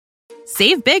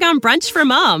Save big on brunch for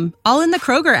mom, all in the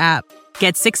Kroger app.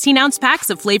 Get 16-ounce packs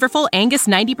of flavorful Angus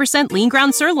 90% lean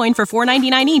ground sirloin for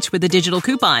 $4.99 each with a digital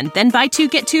coupon. Then buy 2,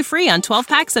 get 2 free on 12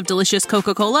 packs of delicious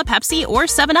Coca-Cola, Pepsi, or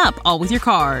 7-Up, all with your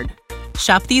card.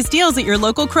 Shop these deals at your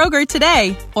local Kroger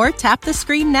today, or tap the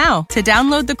screen now to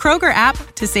download the Kroger app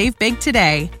to save big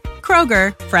today.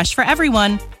 Kroger, fresh for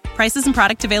everyone. Prices and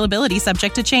product availability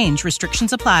subject to change.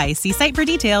 Restrictions apply. See site for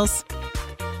details.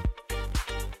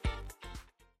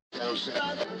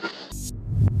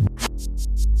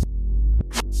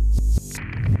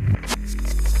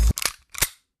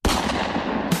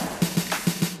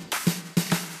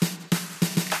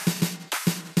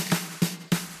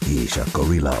 He's a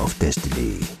gorilla of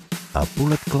destiny, a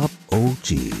Bullet Club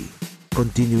OG,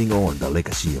 continuing on the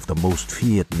legacy of the most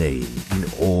feared name in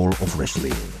all of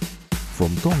wrestling.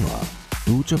 From Tonga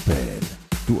to Japan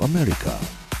to America,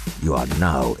 you are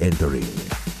now entering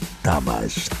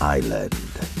Tama's Island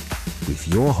with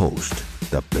your host,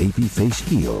 the babyface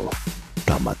heel,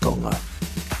 Tama Tonga.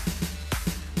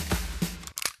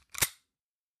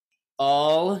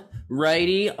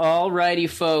 Alrighty,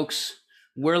 folks.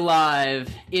 We're live.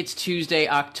 It's Tuesday,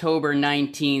 October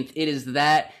 19th. It is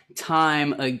that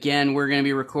time again. We're going to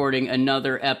be recording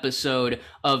another episode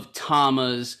of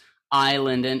Tama's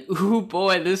Island. And ooh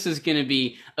boy, this is going to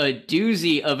be a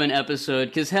doozy of an episode.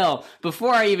 Because hell,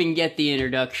 before I even get the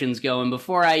introductions going,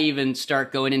 before I even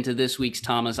start going into this week's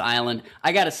Tama's Island,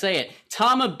 I got to say it.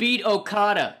 Tama beat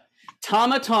Okada.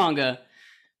 Tama Tonga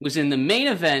was in the main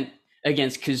event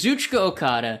against Kazuchika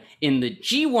Okada in the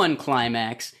G1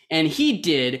 Climax, and he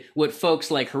did what folks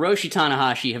like Hiroshi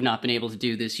Tanahashi have not been able to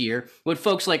do this year, what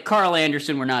folks like Carl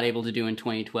Anderson were not able to do in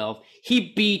 2012.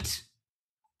 He beat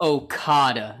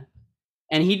Okada.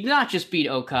 And he did not just beat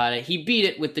Okada, he beat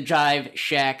it with the Dive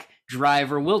Shack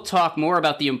Driver. We'll talk more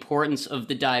about the importance of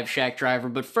the Dive Shack Driver,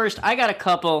 but first, I got a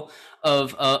couple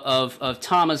of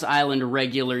Tama's Island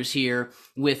regulars here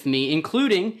with me,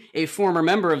 including a former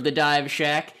member of the Dive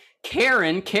Shack,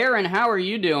 Karen, how are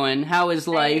you doing? How is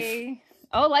life? Hey.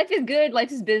 Oh, life is good.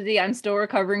 Life is busy. I'm still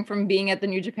recovering from being at the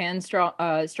New Japan Strong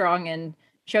and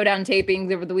Showdown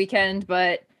tapings over the weekend,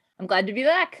 but I'm glad to be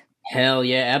back. Hell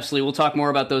yeah, absolutely. We'll talk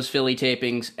more about those Philly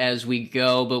tapings as we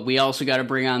go, but we also got to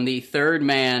bring on the third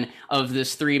man of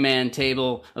this three-man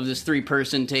table, of this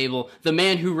three-person table, the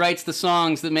man who writes the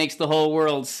songs that makes the whole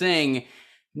world sing.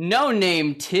 No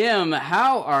Name Tim,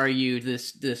 how are you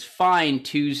this fine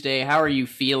Tuesday? How are you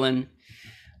feeling?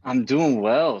 I'm doing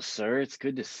well, sir. It's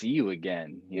good to see you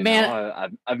again.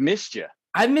 I've missed you.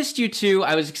 I've missed you too.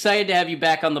 I was excited to have you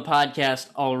back on the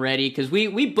podcast already because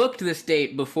we booked this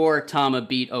date before Tama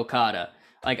beat Okada.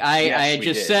 Like I had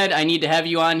just said, I need to have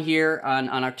you on here on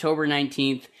October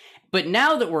 19th. But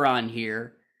now that we're on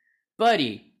here,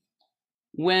 buddy,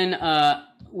 when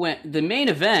the main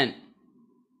event,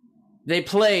 they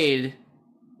played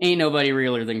Ain't Nobody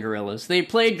Realer Than Gorillas. They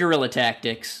played Guerrilla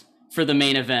Tactics for the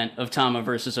main event of Tama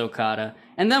versus Okada.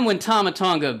 And then when Tama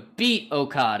Tonga beat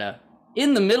Okada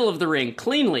in the middle of the ring,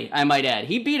 cleanly, I might add.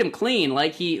 He beat him clean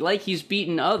like he's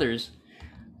beaten others.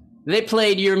 They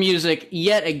played your music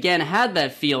yet again. How'd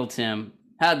that feel, Tim?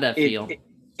 How'd that feel?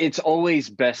 It's always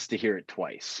best to hear it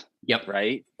twice. Yep.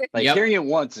 Right? Like hearing it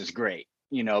once is great,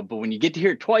 but when you get to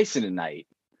hear it twice in a night,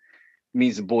 it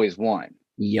means the boys won.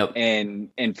 Yep. And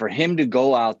for him to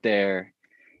go out there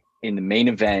in the main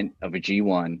event of a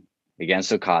G1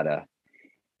 against Okada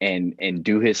and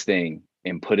do his thing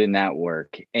and put in that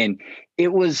work. And it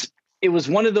was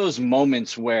one of those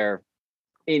moments where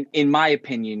in my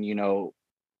opinion,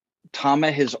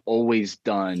 Tama has always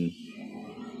done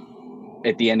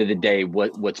at the end of the day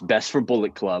what's best for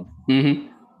Bullet Club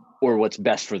or what's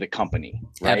best for the company.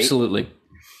 Right? Absolutely.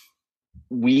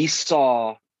 We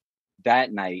saw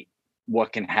that night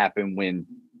what can happen when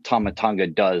Tama Tonga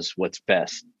does what's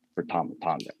best for Tama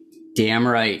Tonga. Damn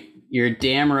right. You're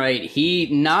damn right. He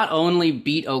not only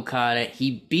beat Okada,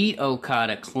 he beat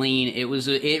Okada clean.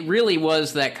 It really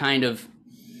was that kind of.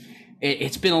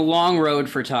 It's been a long road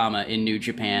for Tama in New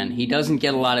Japan. He doesn't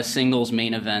get a lot of singles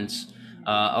main events.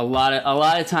 A lot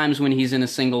of times when he's in a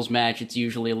singles match, it's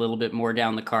usually a little bit more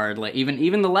down the card. Like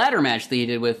even the ladder match that he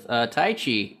did with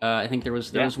Taichi. I think there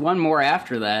was one more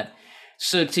after that.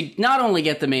 So to not only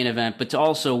get the main event, but to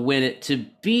also win it, to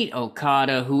beat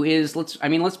Okada, who is, let's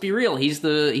be real, he's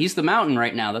the mountain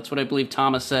right now. That's what I believe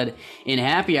Thomas said in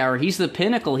Happy Hour. He's the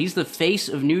pinnacle. He's the face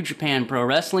of New Japan Pro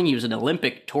Wrestling. He was an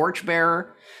Olympic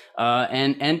torchbearer,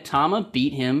 and Tama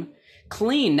beat him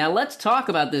clean. Now let's talk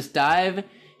about this Dive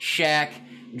shack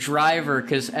driver,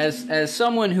 because as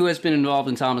someone who has been involved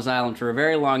in Tama's Island for a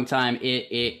very long time,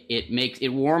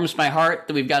 it warms my heart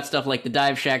that we've got stuff like the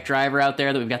Dive Shack driver out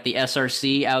there, that we've got the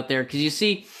SRC out there, because you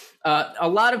see, a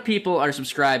lot of people are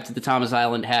subscribed to the Tama's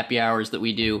Island happy hours that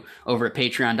we do over at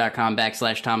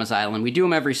patreon.com/Tama's Island. We do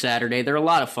them every Saturday. They're a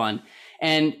lot of fun.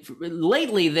 And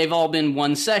lately, they've all been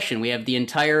one session. We have the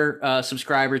entire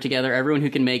subscriber together. Everyone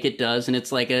who can make it does, and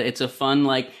it's a fun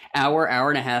hour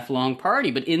and a half long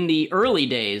party. But in the early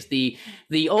days, the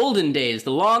olden days, the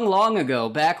long ago,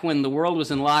 back when the world was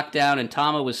in lockdown and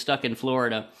Tama was stuck in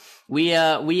Florida, we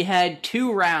had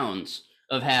 2 rounds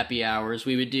of happy hours.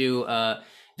 We would do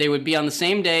they would be on the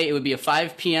same day. It would be a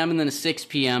 5 p.m. and then a 6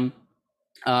 p.m.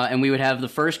 And we would have the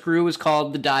first crew was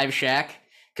called the Dive Shack,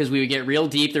 because we would get real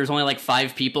deep. There's only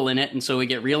 5 people in it, and so we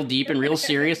get real deep and real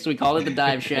serious, so we called it the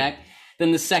Dive Shack.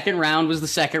 Then the second round was the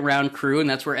second round crew, and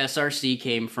that's where SRC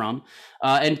came from.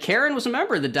 And Karen was a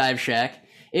member of the Dive Shack.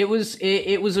 It was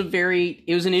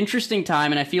an interesting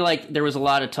time, and I feel like there was a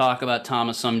lot of talk about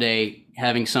Tama someday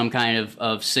having some kind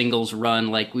of singles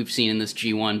run like we've seen in this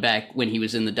G1 back when he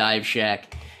was in the Dive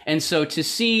Shack. And so to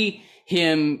see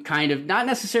him kind of not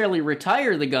necessarily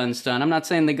retire the gun stun, I'm not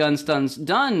saying the gun stun's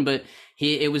done, but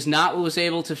it was not what was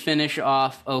able to finish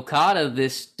off Okada,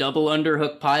 this double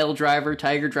underhook pile driver,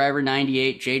 Tiger Driver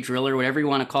 98, J Driller, whatever you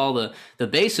want to call the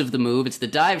base of the move. It's the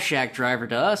Dive Shack driver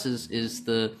to us is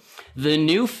the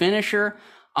new finisher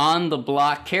on the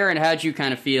block. Karen, how'd you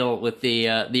kind of feel with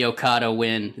the Okada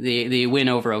win, the win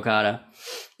over Okada?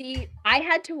 I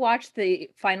had to watch the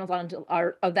finals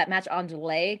of that match on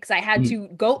delay because I had to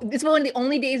go. This was one of the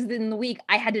only days in the week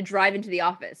I had to drive into the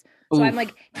office. So I'm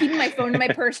keeping my phone in my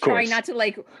purse, trying not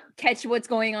to catch what's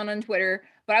going on Twitter.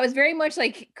 But I was very much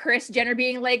like Chris Jenner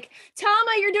being like,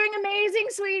 Tama, you're doing amazing,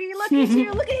 sweetie. Look at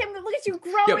you. Look at him. Look at you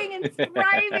growing and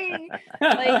thriving.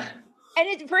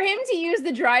 And for him to use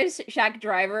the Drive Shack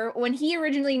driver, when he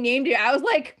originally named it, I was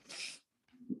like,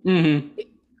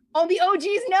 all the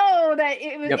OGs know that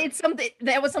it's something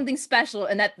that was something special,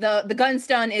 and that the gun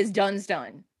stun is done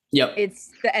stun. Yep.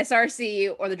 It's the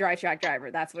SRC or the Drive Shack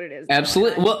driver. That's what it is.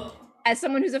 Absolutely. Well, as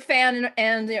someone who's a fan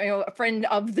and a friend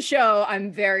of the show,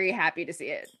 I'm very happy to see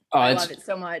it. I love it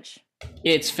so much.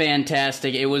 It's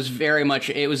fantastic. It was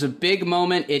a big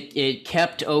moment. It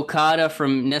kept Okada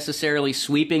from necessarily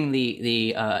sweeping the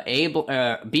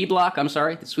B block. I'm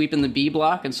sorry, sweeping the B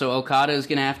block. And so Okada is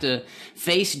going to have to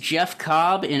face Jeff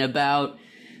Cobb in about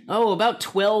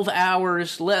 12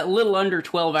 hours, little under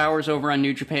 12 hours over on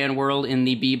New Japan World in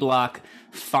the B block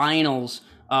finals.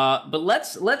 But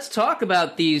let's talk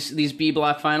about these B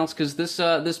block finals, because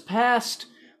this past,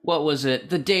 what was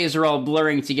it? The days are all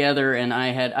blurring together, and I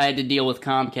had to deal with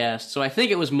Comcast. So I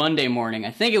think it was Monday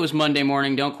morning.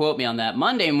 Don't quote me on that.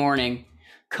 Monday morning,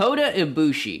 Kota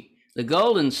Ibushi, the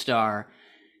Golden Star,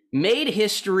 made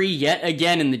history yet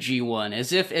again in the G1,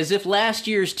 as if last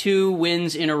year's 2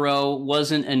 wins in a row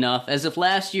wasn't enough, as if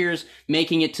last year's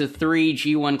making it to 3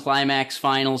 G1 Climax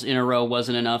finals in a row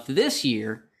wasn't enough. This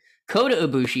year, Kota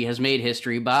Ibushi has made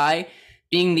history by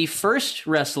being the first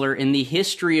wrestler in the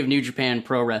history of New Japan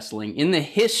Pro Wrestling, in the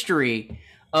history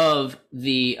of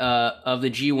the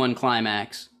G1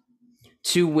 Climax,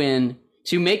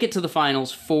 to make it to the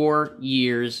finals 4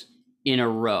 years in a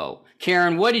row.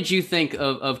 Karen, what did you think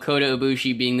of Kota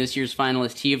Ibushi being this year's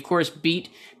finalist? He, of course, beat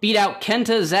out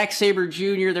Kenta, Zack Sabre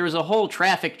Jr. There was a whole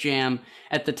traffic jam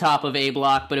at the top of A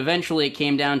block, but eventually it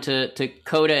came down to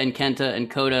Kota and Kenta,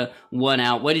 and Kota won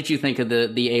out. What did you think of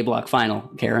the A block final,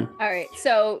 Karen? All right,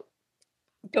 so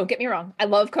don't get me wrong. I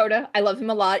love Kota. I love him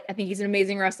a lot. I think he's an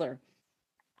amazing wrestler.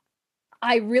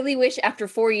 I really wish after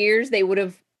 4 years they would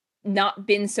have not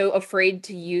been so afraid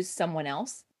to use someone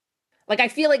else. I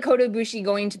feel like Kota Ibushi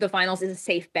going to the finals is a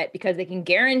safe bet because they can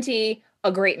guarantee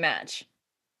a great match.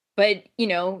 But,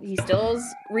 he still is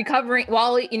recovering.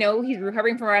 While, he's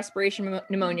recovering from respiration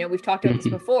pneumonia. We've talked about this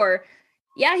before.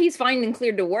 Yeah, he's fine and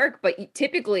cleared to work. But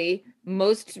typically,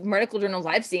 most medical journals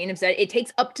I've seen have said it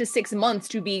takes up to 6 months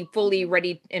to be fully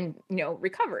ready and,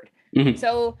 recovered. Mm-hmm.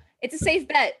 So it's a safe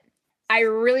bet. I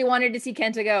really wanted to see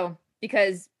Kenta go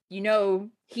because,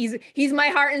 he's my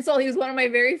heart and soul. He was one of my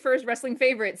very first wrestling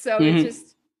favorites. So it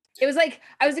was I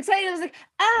was excited. I was like,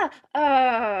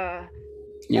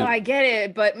 no, I get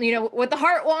it. But, what the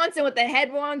heart wants and what the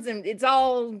head wants, and and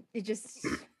company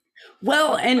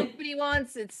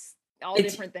wants, it's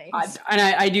different things.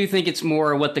 I do think it's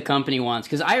more what the company wants.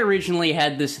 Because I originally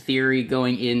had this theory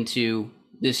going into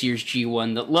this year's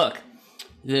G1 that, look,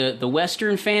 the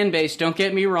Western fan base, don't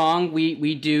get me wrong,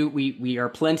 we are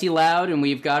plenty loud, and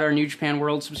we've got our New Japan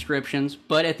World subscriptions,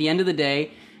 but at the end of the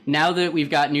day, now that we've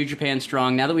got New Japan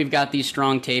Strong, now that we've got these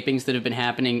strong tapings that have been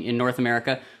happening in North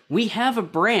America, we have a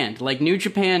brand. Like, New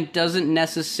Japan doesn't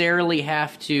necessarily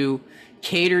have to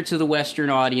cater to the Western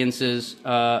audiences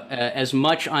as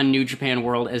much on New Japan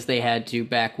World as they had to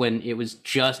back when it was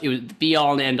the be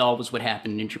all and end all was what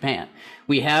happened in Japan.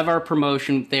 We have our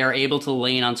promotion. They are able to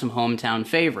lean on some hometown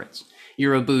favorites.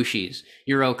 Your Ibushis,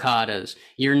 your Okadas,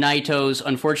 your Naitos.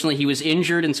 Unfortunately, he was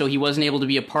injured, and so he wasn't able to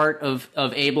be a part of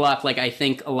A-Block like I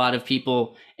think a lot of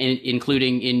people,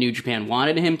 including in New Japan,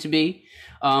 wanted him to be.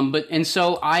 And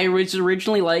so I was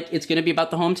originally like, it's going to be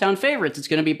about the hometown favorites. It's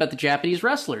going to be about the Japanese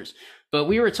wrestlers. But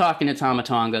we were talking to Tama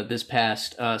Tonga this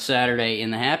past Saturday in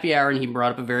the happy hour, and he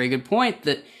brought up a very good point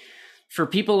that for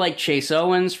people like Chase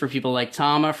Owens, for people like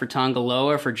Tama, for Tonga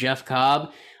Loa, for Jeff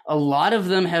Cobb, a lot of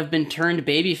them have been turned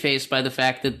babyface by the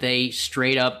fact that they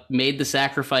straight up made the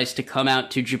sacrifice to come out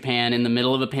to Japan in the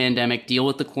middle of a pandemic, deal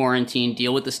with the quarantine,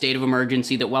 deal with the state of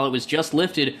emergency that while it was just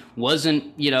lifted, was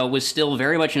still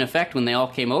very much in effect when they all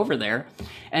came over there.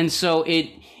 And so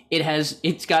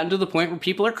it's gotten to the point where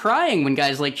people are crying when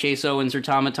guys like Chase Owens or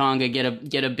Tama Tonga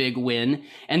get a big win.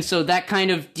 And so that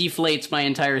kind of deflates my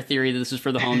entire theory that this is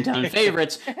for the hometown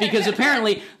favorites, because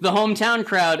apparently the hometown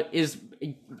crowd is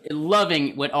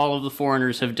loving what all of the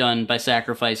foreigners have done by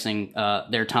sacrificing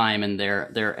their time and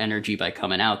their energy by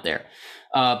coming out there.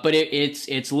 But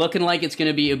it's looking like it's going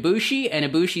to be Ibushi, and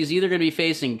Ibushi is either going to be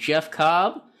facing Jeff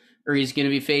Cobb or he's going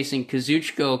to be facing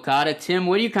Kazuchika Okada. Tim,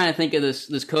 what do you kind of think of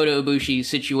this Kota Ibushi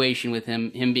situation with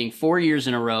him being 4 years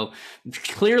in a row?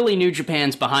 Clearly New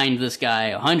Japan's behind this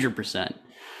guy 100%. They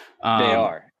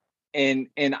are. And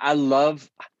I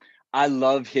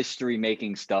love history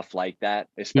making stuff like that,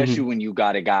 especially when you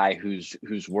got a guy whose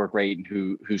work rate and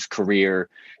whose career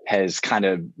has kind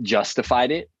of justified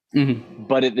it. Mm-hmm.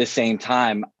 But at the same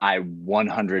time, I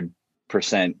 100%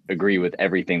 agree with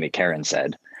everything that Karen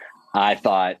said. I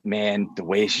thought, man, the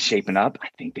way it's shaping up, I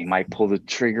think they might pull the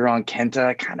trigger on Kenta.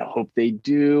 I kind of hope they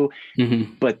do,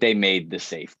 but they made the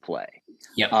safe play.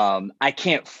 Yep. I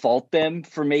can't fault them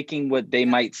for making what they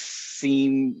might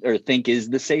seem or think is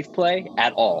the safe play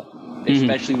at all,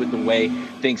 especially with the way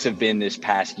things have been this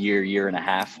past year and a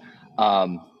half.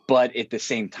 But at the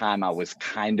same time, I was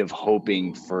kind of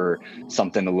hoping for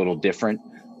something a little different.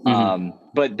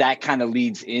 But that kind of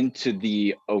leads into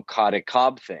the Okada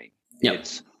Cobb thing. Yep.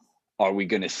 Are we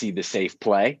going to see the safe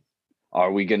play?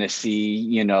 Are we going to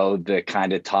see, the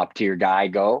kind of top tier guy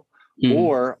go?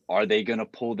 Or are they going to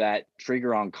pull that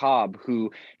trigger on Cobb,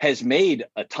 who has made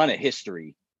a ton of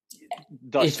history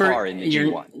thus far in the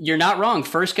G1? You're not wrong.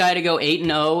 First guy to go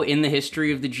 8-0 in the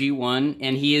history of the G1.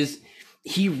 And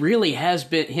he really has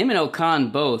been, him and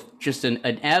Okan both, just an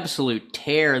absolute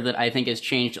tear that I think has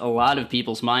changed a lot of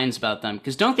people's minds about them.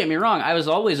 Because don't get me wrong, I was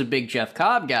always a big Jeff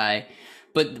Cobb guy.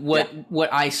 But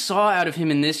what I saw out of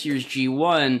him in this year's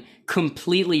G1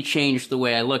 completely changed the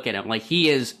way I look at him. Like,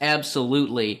 he's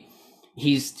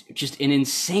just an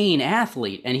insane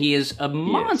athlete, and he is a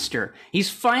monster. He's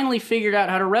finally figured out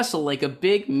how to wrestle like a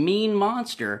big, mean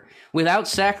monster without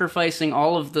sacrificing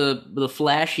all of the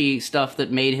flashy stuff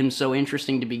that made him so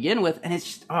interesting to begin with. And it's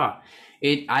just,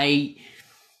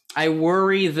 I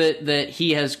worry that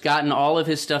he has gotten all of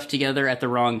his stuff together at the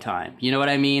wrong time. You know what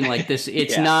I mean? Like this,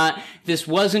 this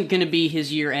wasn't going to be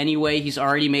his year anyway. He's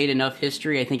already made enough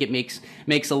history. I think it makes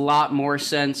a lot more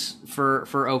sense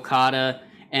for Okada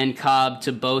and Cobb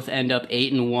to both end up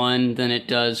 8-1 than it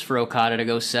does for Okada to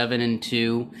go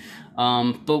 7-2.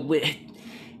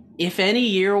 If any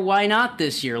year, why not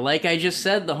this year? Like I just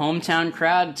said, the hometown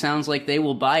crowd sounds like they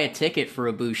will buy a ticket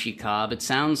for Ibushi Cobb. It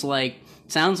sounds like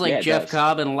Jeff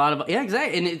Cobb and a lot of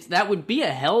exactly, and that would be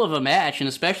a hell of a match, and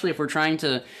especially if we're trying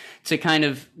to kind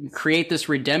of create this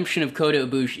redemption of Kota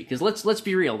Ibushi. Because let's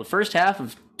be real, the first half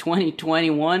of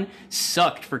 2021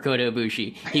 sucked for Kota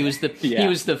Ibushi. He was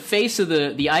the face of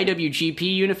the IWGP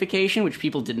unification, which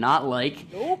people did not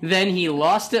like. Nope. Then he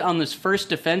lost it on this first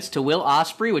defense to Will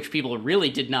Ospreay, which people really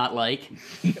did not like.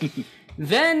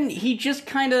 Then he just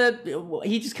kind of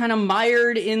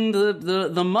mired in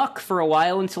the muck for a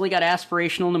while until he got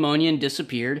aspirational pneumonia and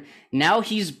disappeared. Now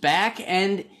he's back,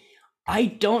 and I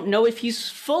don't know if he's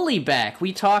fully back.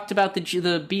 We talked about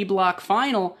the B block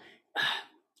final.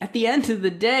 At the end of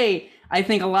the day, I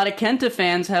think a lot of Kenta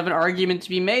fans have an argument to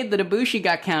be made that Ibushi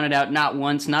got counted out not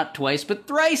once, not twice, but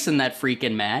thrice in that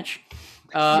freaking match.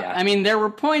 I mean, there were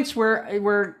points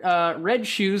where Red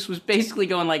Shoes was basically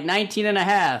going like 19 and a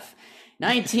half.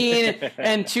 19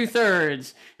 and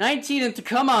 2/3. 19 and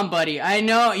come on, buddy. I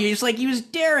know. He was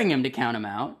daring him to count him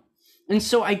out. And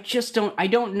so I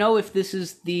don't know if this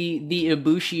is the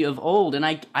Ibushi of old. And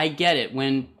I get it.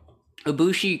 When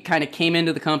Ibushi kind of came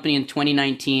into the company in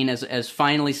 2019 as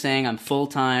finally saying, I'm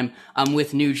full-time, I'm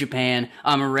with New Japan,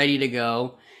 I'm ready to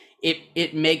go.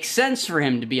 It makes sense for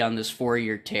him to be on this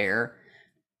 4-year tear,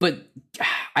 but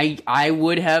I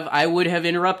would have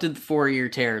interrupted the 4-year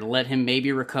tear to let him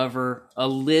maybe recover a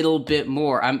little bit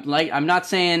more. I'm not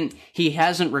saying he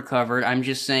hasn't recovered, I'm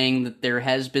just saying that there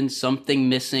has been something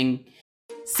missing.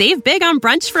 Save big on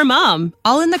brunch for mom,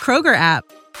 all in the Kroger app.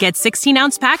 Get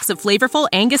 16-ounce packs of flavorful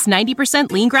Angus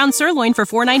 90% lean ground sirloin for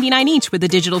 $4.99 each with a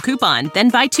digital coupon. Then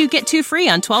buy 2, get 2 free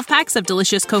on 12 packs of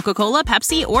delicious Coca-Cola,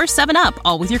 Pepsi, or 7-Up,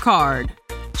 all with your card.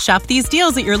 Shop these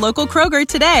deals at your local Kroger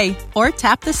today, or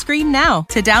tap the screen now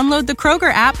to download the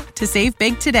Kroger app to save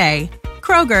big today.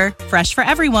 Kroger, fresh for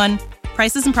everyone.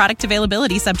 Prices and product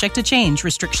availability subject to change.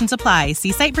 Restrictions apply.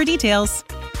 See site for details.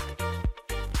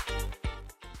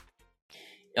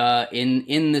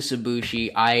 In this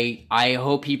Ibushi, I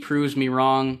hope he proves me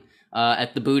wrong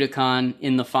at the Budokan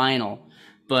in the final.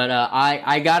 But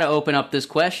I got to open up this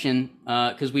question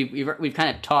because we've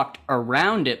kind of talked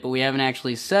around it, but we haven't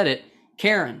actually said it.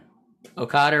 Karen,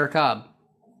 Okada or Cobb?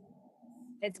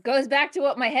 It goes back to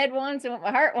what my head wants and what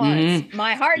my heart wants. Mm-hmm.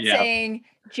 My heart saying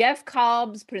Jeff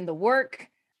Cobb's put in the work.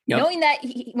 Yep. Knowing that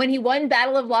when he won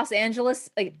Battle of Los Angeles,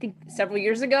 I think several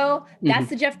years ago, that's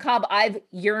the Jeff Cobb I've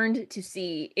yearned to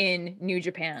see in New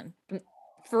Japan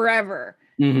forever.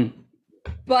 Mm-hmm.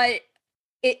 But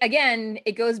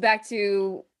it goes back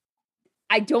to,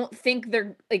 I don't think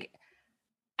they're like,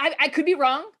 I could be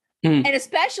wrong. Mm. And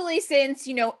especially since,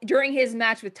 during his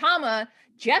match with Tama,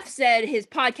 Jeff said his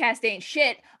podcast ain't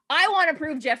shit. I want to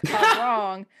prove Jeff Cobb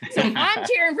wrong. So I'm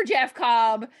cheering for Jeff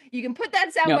Cobb. You can put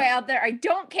that soundbite out there. I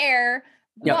don't care.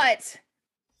 Yep. But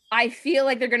I feel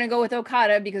like they're going to go with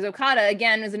Okada because Okada,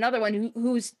 again, is another one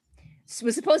who was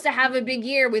supposed to have a big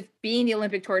year with being the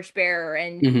Olympic torchbearer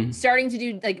and starting to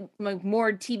do like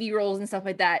more TV roles and stuff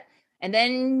like that. And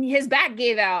then his back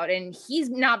gave out and he's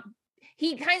got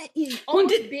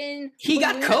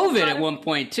COVID at one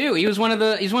point too. He's one of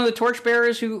the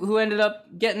torchbearers who ended up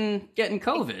getting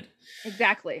COVID.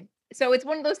 Exactly. So it's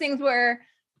one of those things where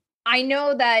I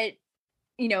know that,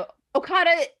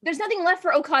 Okada, there's nothing left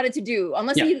for Okada to do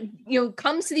unless he,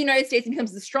 comes to the United States and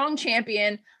becomes the strong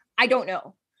champion. I don't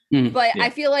know. But I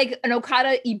feel like an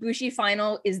Okada Ibushi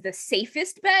final is the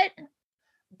safest bet.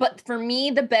 But for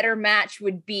me, the better match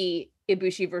would be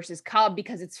Ibushi versus Cobb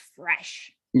because it's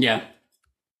fresh. Yeah.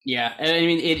 Yeah, I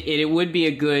mean, it would be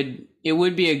a good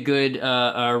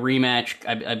rematch.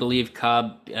 I believe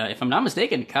Cobb, if I'm not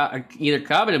mistaken, either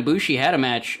Cobb and Ibushi had a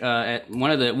match at one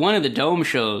of the Dome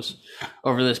shows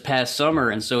over this past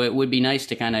summer, and so it would be nice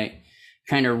to kind of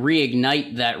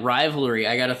reignite that rivalry.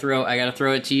 I gotta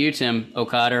throw it to you, Tim.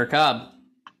 Okada or Cobb?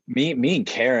 Me and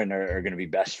Karen are going to be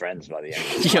best friends by the end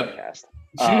of the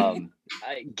podcast.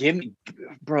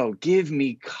 Give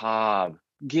me Cobb.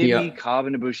 Give me Cobb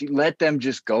and Ibushi. Let them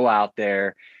just go out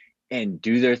there and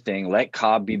do their thing. Let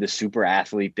Cobb be the super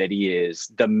athlete that he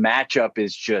is. The matchup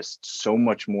is just so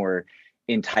much more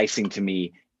enticing to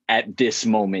me at this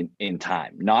moment in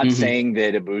time. Not saying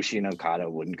that Ibushi and Okada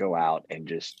wouldn't go out and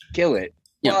just kill it,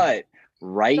 but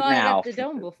right now, the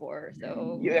Dome before,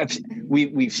 so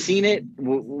we've seen it.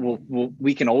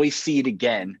 We can always see it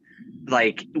again.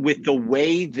 Like with the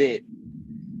way that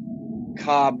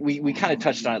Cobb, we kind of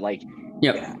touched on it. Like,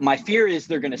 my fear is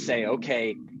they're going to say,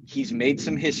 okay, he's made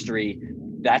some history.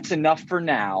 That's enough for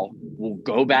now. We'll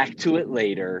go back to it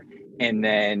later. And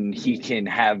then he can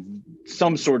have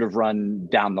some sort of run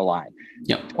down the line.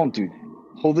 Don't do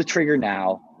that. Hold the trigger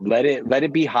now. Let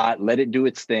it be hot. Let it do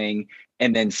its thing.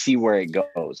 And then see where it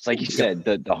goes. Like you said,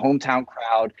 the hometown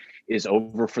crowd is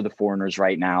over for the foreigners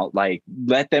right now. Like,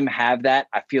 let them have that.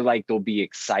 I feel like they'll be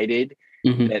excited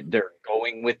that they're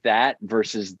going with that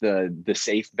versus the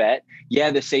safe bet. Yeah,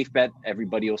 the safe bet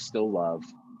everybody will still love.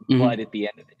 But at the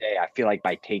end of the day, I feel like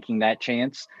by taking that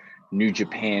chance, New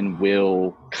Japan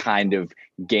will kind of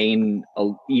gain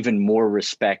even more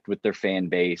respect with their fan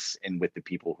base and with the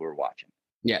people who are watching.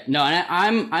 Yeah, no,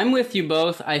 and I'm with you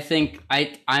both. I think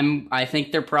I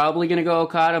think they're probably going to go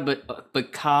Okada,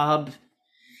 but Cobb.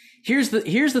 Here's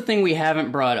the thing we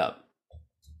haven't brought up.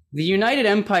 The United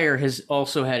Empire has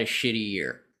also had a shitty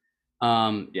year,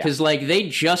 because like they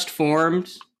just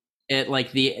formed at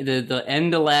like the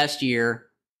end of last year,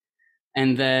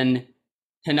 and then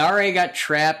Henare got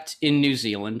trapped in New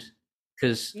Zealand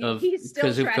because of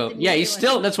COVID. Yeah, he's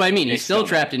still. That's what I mean. He's still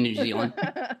trapped in New Zealand.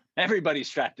 Everybody's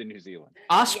trapped in New Zealand.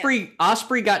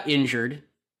 Osprey got injured,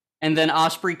 and then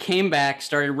Osprey came back,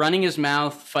 started running his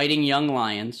mouth, fighting young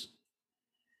lions.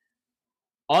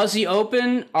 Aussie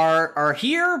Open are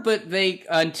here, but they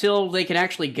until they can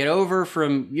actually get over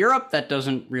from Europe, that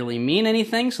doesn't really mean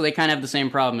anything. So they kind of have the same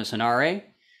problem as Henare.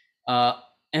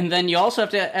 And then you also have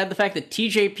to add the fact that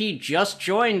TJP just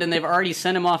joined and they've already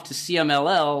sent him off to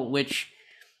CMLL, which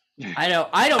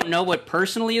I don't know what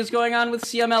personally is going on with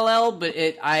CMLL, but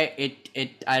I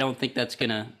don't think that's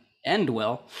gonna end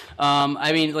well.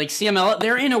 I mean, like CMLL,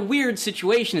 they're in a weird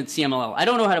situation at CMLL. I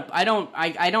don't know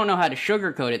how to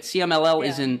sugarcoat it.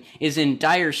 CMLL is in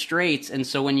dire straits, and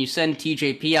so when you send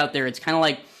TJP out there, it's kind of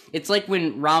like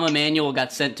when Rahm Emanuel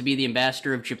got sent to be the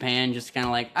ambassador of Japan, just kind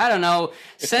of like, I don't know,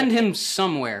 send him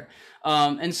somewhere.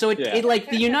 And so it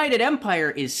like the United Empire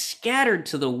is scattered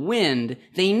to the wind.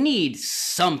 They need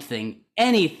something,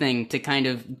 anything to kind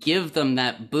of give them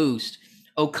that boost.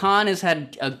 Ocon has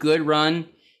had a good run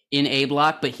in A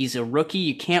Block, but he's a rookie.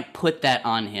 You can't put that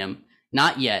on him.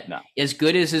 Not yet. No. As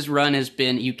good as his run has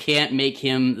been, you can't make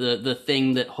him the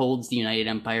thing that holds the United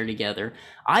Empire together.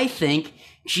 I think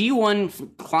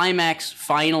G1 Climax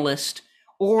finalist,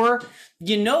 or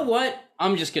you know what?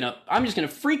 I'm just gonna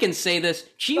freaking say this.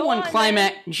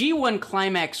 G1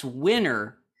 Climax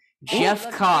winner,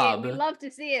 Jeff Cobb. We'd love to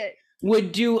see it.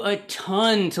 Would do a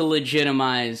ton to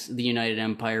legitimize the United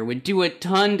Empire, would do a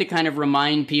ton to kind of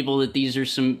remind people that these are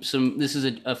this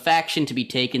is a faction to be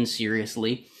taken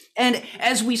seriously. And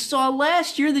as we saw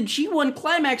last year, the G1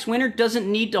 Climax winner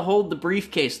doesn't need to hold the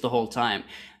briefcase the whole time.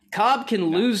 Cobb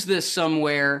can lose this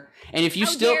somewhere, and if you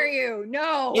How still dare you?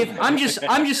 No. If I'm just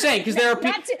saying, because there are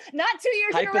people not 2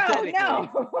 years in a row. No.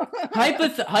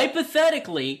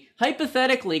 Hypothetically,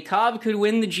 Cobb could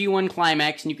win the G1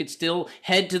 Climax, and you could still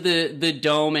head to the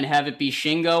dome and have it be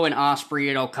Shingo and Ospreay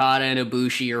and Okada and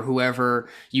Ibushi or whoever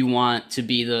you want to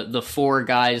be the four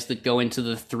guys that go into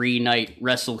the 3-night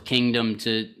Wrestle Kingdom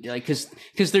to because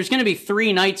there's going to be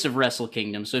 3 nights of Wrestle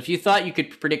Kingdom. So if you thought you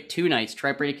could predict 2 nights,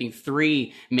 try predicting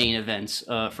 3 main events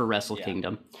for Wrestle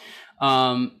Kingdom.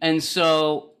 And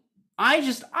so I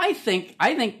think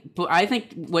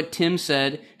what Tim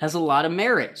said has a lot of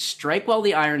merit. Strike while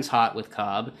the iron's hot with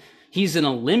Cobb. He's an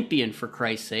Olympian, for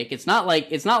Christ's sake. It's not like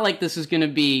this is going to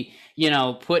be,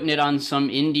 putting it on some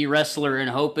indie wrestler and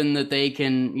hoping that they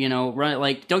can, run it.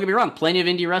 Like, don't get me wrong, plenty of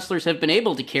indie wrestlers have been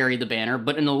able to carry the banner,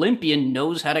 but an Olympian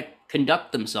knows how to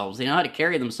conduct themselves. They know how to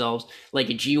carry themselves like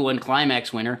a G1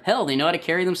 Climax winner. Hell, they know how to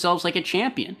carry themselves like a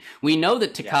champion. We know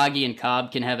that Takagi and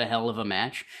Cobb can have a hell of a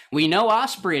match. We know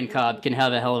Ospreay and Cobb can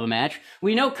have a hell of a match.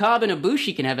 We know Cobb and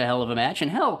Ibushi can have a hell of a match.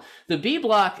 And hell, the B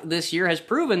Block this year has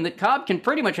proven that Cobb can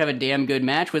pretty much have a damn good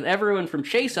match with everyone from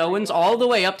Chase Owens all the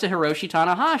way up to Hiroshi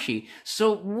Tanahashi.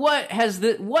 So what has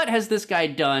this guy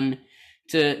done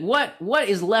to what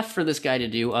is left for this guy to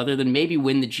do other than maybe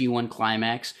win the G1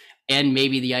 Climax and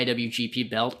maybe the IWGP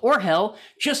belt, or hell,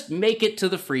 just make it to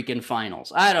the freaking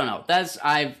finals? I don't know.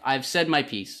 I've said my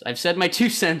piece. I've said my 2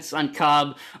 cents on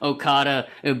Cobb, Okada,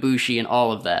 Ibushi, and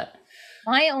all of that.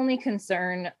 My only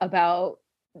concern about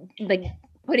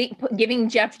giving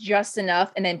Jeff just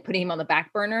enough and then putting him on the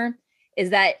back burner is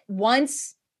that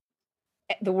once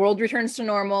the world returns to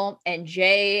normal and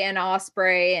Jay and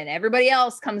Ospreay and everybody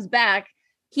else comes back,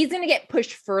 he's going to get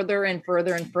pushed further and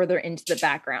further and further into the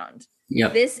background.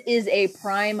 Yep. This is a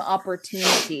prime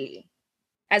opportunity,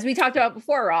 as we talked about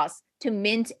before, Ross, to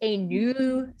mint a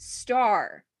new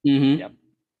star. Mm-hmm. Yep.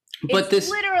 But it's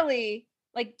literally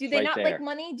like, do they right not there. like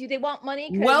money? Do they want money?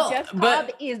 Because Jeff Cobb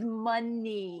is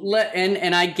money.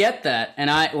 And I get that. And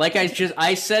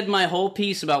I said my whole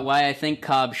piece about why I think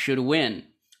Cobb should win.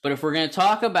 But if we're going to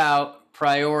talk about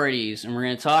priorities, and we're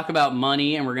going to talk about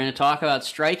money, and we're going to talk about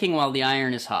striking while the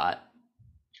iron is hot,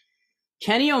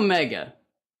 Kenny Omega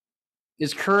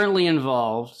is currently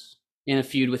involved in a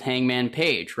feud with Hangman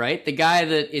Page, right? The guy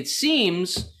that it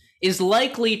seems is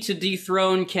likely to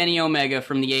dethrone Kenny Omega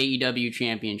from the AEW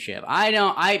championship.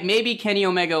 Maybe Kenny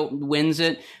Omega wins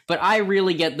it, but I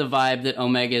really get the vibe that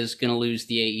Omega is going to lose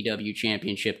the AEW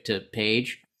championship to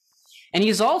Page. And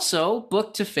he's also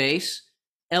booked to face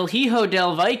El Hijo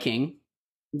del Vikingo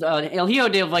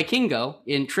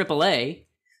in AAA,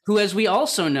 who, as we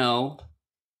also know,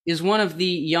 is one of the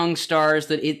young stars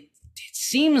that it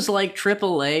seems like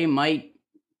AAA might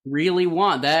really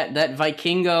want. That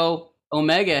Vikingo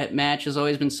Omega match has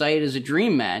always been cited as a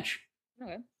dream match.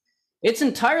 Okay. It's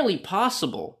entirely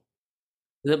possible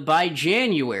that by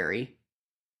January,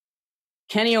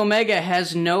 Kenny Omega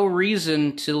has no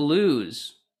reason to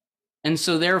lose. And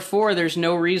so therefore, there's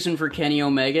no reason for Kenny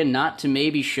Omega not to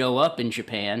maybe show up in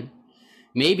Japan,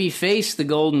 maybe face the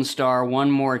Golden Star one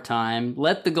more time,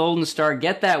 let the Golden Star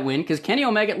get that win, because Kenny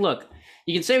Omega, look,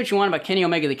 you can say what you want about Kenny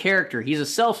Omega, the character. He's a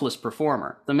selfless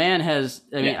performer. The man has,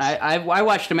 I mean, Yes. I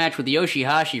watched a match with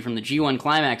Yoshihashi from the G1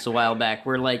 Climax a while back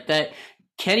where like that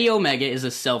Kenny Omega is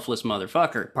a selfless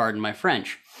motherfucker, pardon my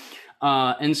French.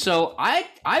 And so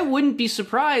I wouldn't be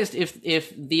surprised if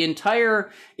the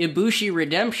entire Ibushi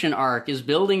redemption arc is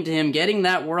building to him getting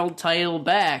that world title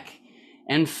back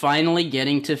and finally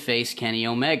getting to face Kenny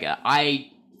Omega.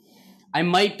 I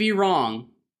might be wrong,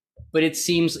 but it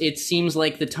seems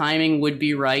like the timing would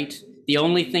be right. The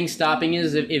only thing stopping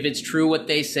is if it's true what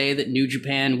they say that New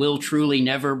Japan will truly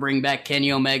never bring back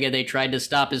Kenny Omega. They tried to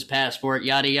stop his passport,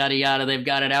 yada yada yada. They've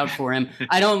got it out for him.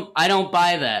 I don't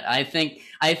buy that. I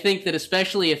think that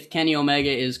especially if Kenny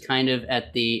Omega is kind of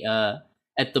at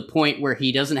the point where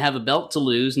he doesn't have a belt to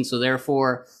lose, and so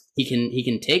therefore he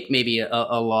can take maybe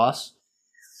a loss.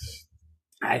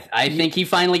 I think he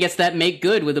finally gets that make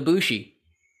good with Ibushi.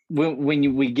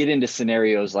 When we get into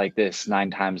scenarios like this,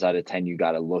 9 times out of 10, you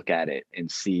got to look at it and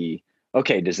see,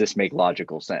 okay, does this make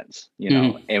logical sense? You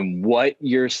know, and what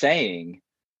you're saying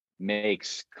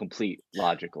makes complete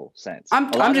logical sense.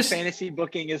 I'm just fantasy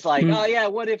booking is like, oh yeah,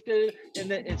 what if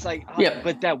and then it's like,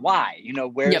 but that why? You know,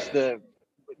 where's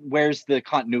the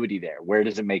continuity there? Where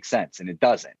does it make sense? And it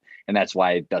doesn't, and that's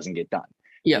why it doesn't get done.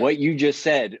 What you just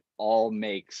said all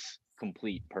makes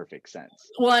complete perfect sense.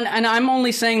 Well, and I'm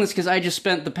only saying this because I just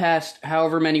spent the past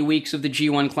however many weeks of the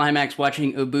G1 Climax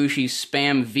watching Ibushi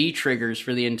spam V triggers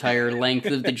for the entire length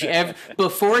of the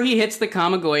before he hits the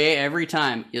Kamigoye every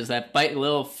time is that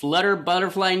little flutter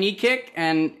butterfly knee kick,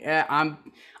 and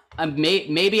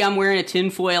maybe I'm wearing a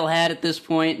tinfoil hat at this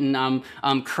point, and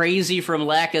I'm crazy from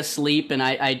lack of sleep, and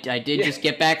I did just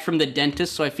get back from the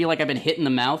dentist, so I feel like I've been hit in the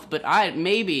mouth, but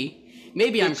maybe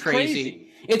I'm crazy.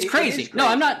 It's crazy. No,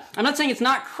 I'm not saying it's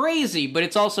not crazy, but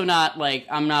it's also not like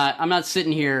I'm not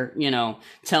sitting here, you know,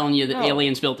 telling you that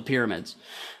aliens built the pyramids.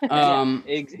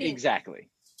 Exactly.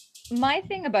 My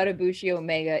thing about Ibushi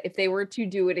Omega, if they were to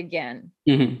do it again,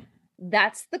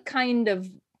 that's the kind of,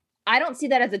 I don't see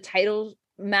that as a title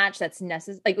match that's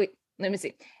necessary. Like, wait, let me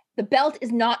see. The belt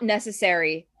is not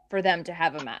necessary for them to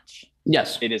have a match.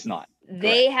 Yes, it is not.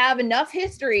 They have enough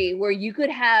history where you could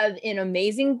have an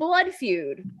amazing blood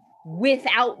feud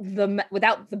without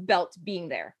the belt being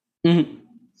there.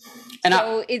 And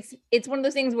so it's one of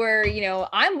those things where, you know,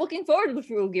 I'm looking forward to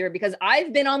Full Gear because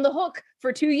I've been on the hook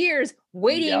for 2 years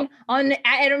waiting on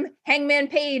Adam Hangman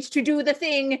Page to do the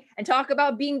thing and talk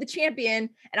about being the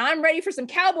champion, and I'm ready for some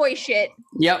cowboy shit.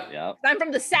 I'm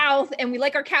from the South and we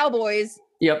like our cowboys.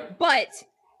 But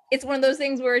it's one of those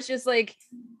things where it's just like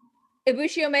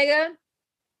Ibushi Omega,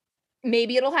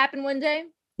 maybe it'll happen one day.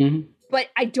 But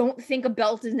I don't think a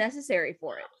belt is necessary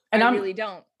for it. And I really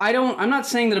don't. I'm not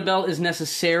saying that a belt is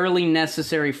necessarily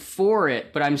necessary for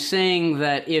it, but I'm saying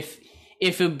that if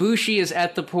Ibushi is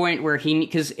at the point where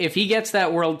because if he gets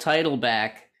that world title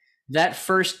back, that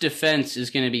first defense is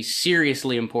going to be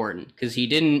seriously important because he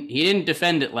didn't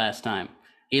defend it last time.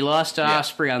 He lost to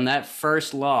Ospreay on that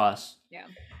first loss.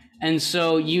 And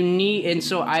so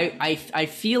I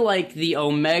feel like the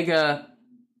Omega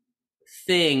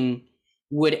thing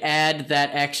would add that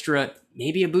extra,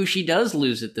 maybe Ibushi does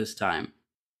lose it this time.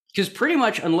 Because pretty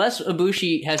much, unless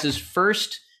Ibushi has his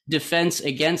first defense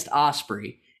against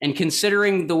Ospreay, and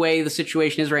considering the way the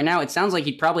situation is right now, it sounds like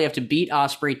he'd probably have to beat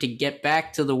Ospreay to get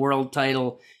back to the world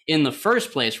title in the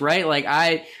first place, right? Like,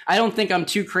 I don't think I'm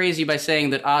too crazy by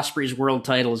saying that Ospreay's world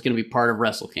title is going to be part of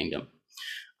Wrestle Kingdom.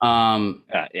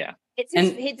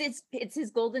 It's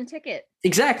his golden ticket.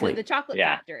 Exactly. The chocolate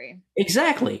factory.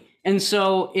 Exactly. And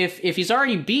so if he's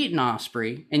already beaten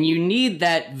Ospreay and you need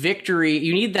that victory,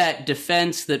 you need that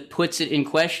defense that puts it in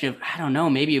question of, I don't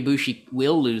know, maybe Ibushi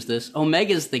will lose this.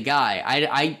 Omega's the guy.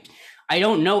 I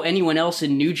don't know anyone else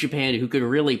in New Japan who could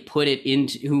really put it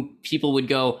into, who people would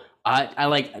go, I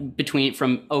like between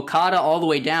from Okada all the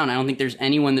way down. I don't think there's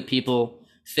anyone that people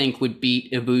think would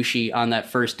beat Ibushi on that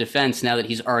first defense now that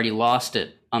he's already lost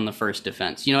it on the first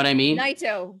defense. You know what I mean?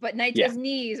 Naito, but Naito's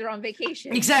knees are on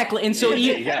vacation. Exactly. And so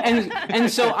and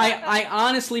so I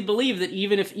honestly believe that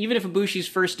even if Ibushi's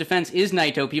first defense is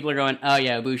Naito, people are going, oh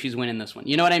yeah, Ibushi's winning this one.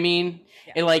 You know what I mean?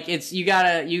 You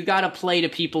gotta play to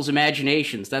people's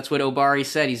imaginations. That's what Obari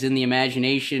said. He's in the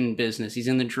imagination business. He's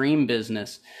in the dream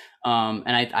business. And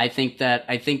I think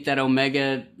that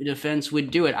Omega defense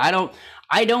would do it.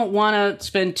 I don't want to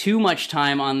spend too much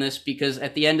time on this because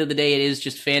at the end of the day, it is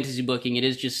just fantasy booking. It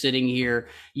is just sitting here,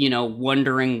 you know,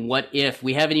 wondering what if.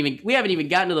 We haven't even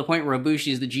gotten to the point where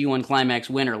Ibushi is the G1 Climax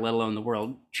winner, let alone the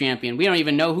world champion. We don't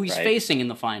even know who he's facing in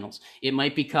the finals. It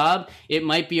might be Cobb, it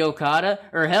might be Okada,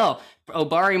 or hell,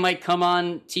 Obari might come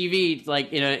on TV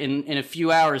like in a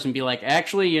few hours and be like,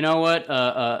 actually, you know what?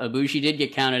 Ibushi did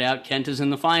get counted out. Kenta's in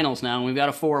the finals now, and we've got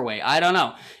a 4-way. I don't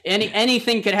know.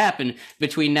 Anything could happen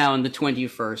between now and the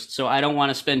 21st. So I don't want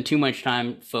to spend too much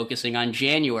time focusing on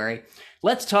January.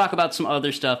 Let's talk about some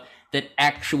other stuff that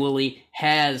actually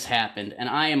has happened. And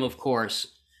I am, of course,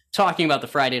 talking about the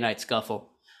Friday Night Scuffle.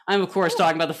 I'm, of course,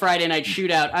 talking about the Friday Night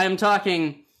Shootout. I am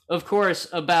talking, of course,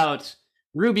 about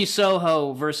Ruby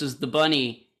Soho versus the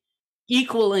Bunny,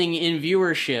 equaling in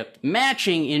viewership,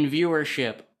 matching in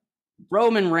viewership,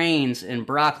 Roman Reigns and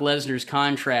Brock Lesnar's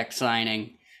contract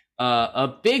signing.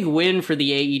 A big win for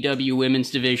the AEW women's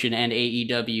division and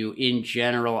AEW in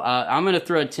general. I'm going to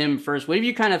throw at Tim first. What have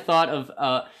you kind of thought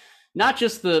of not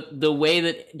just the way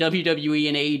that WWE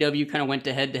and AEW kind of went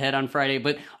to head on Friday,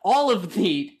 but all of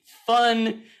the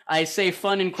fun, I say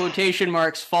fun in quotation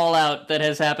marks, fallout that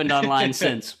has happened online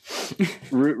since.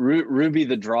 Ruby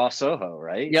the Draw Soho,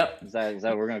 right? Yep. Is that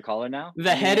what we're gonna call her now?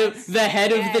 The head of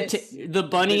the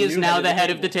bunny is now the head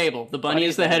of the table. The bunny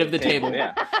is the head of the table.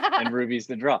 Yeah. And Ruby's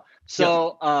the draw.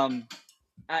 So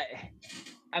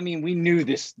I mean, we knew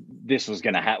this was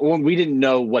going to happen. Well, we didn't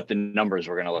know what the numbers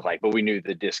were going to look like, but we knew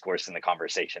the discourse and the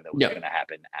conversation that was going to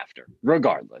happen after,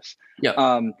 regardless.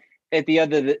 Yeah. At the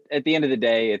end of the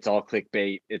day, it's all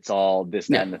clickbait. It's all this,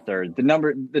 that, and the third. The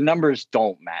numbers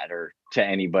don't matter to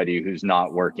anybody who's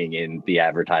not working in the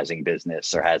advertising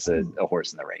business or has a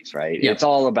horse in the race, right? Yeah. It's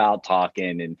all about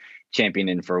talking and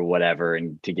championing for whatever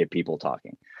and to get people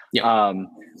talking. Yeah.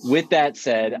 With that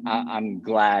said, I'm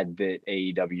glad that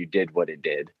AEW did what it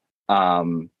did.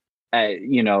 Over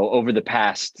the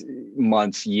past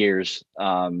months, years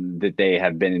that they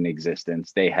have been in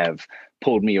existence, they have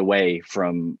pulled me away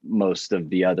from most of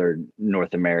the other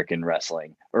North American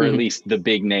wrestling, or at least the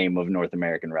big name of North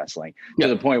American wrestling, to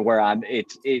the point where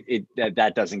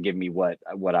that doesn't give me what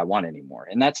I want anymore,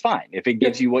 and that's fine. If it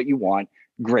gives you what you want,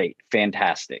 great,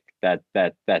 fantastic,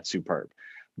 that's superb.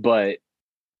 But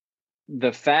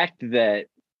the fact that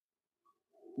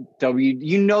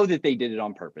that they did it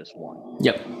on purpose, one.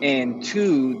 Yep. And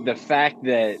two, the fact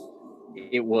that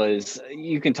it was,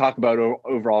 you can talk about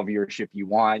overall viewership you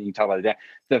want, you can talk about that.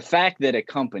 The fact that a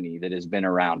company that has been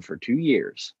around for 2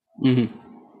 years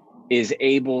is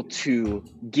able to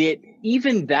get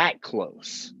even that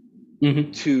close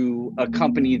to a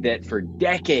company that for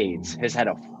decades has had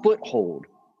a foothold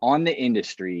on the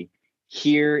industry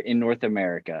here in North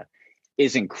America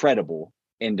is incredible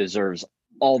and deserves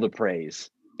all the praise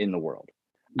in the world.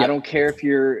 Yep. I don't care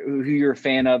who you're a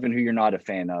fan of and who you're not a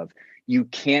fan of. You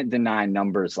can't deny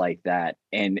numbers like that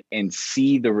and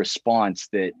see the response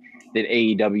that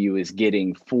AEW is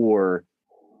getting for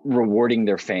rewarding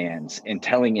their fans and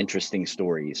telling interesting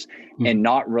stories and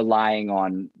not relying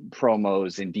on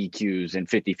promos and DQs and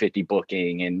 50-50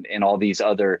 booking and all these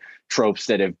other tropes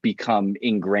that have become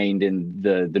ingrained in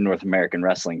the North American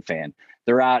wrestling fan.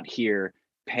 They're out here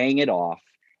paying it off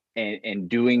and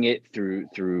doing it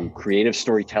through creative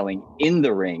storytelling in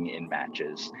the ring in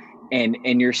matches.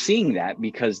 And you're seeing that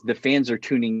because the fans are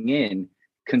tuning in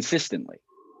consistently.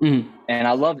 And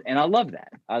I love that.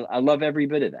 I love every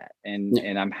bit of that.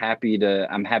 And I'm happy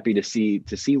to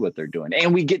see what they're doing.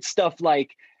 And we get stuff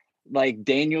like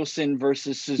Danielson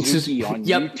versus Suzuki on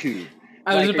YouTube.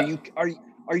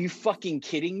 Are you fucking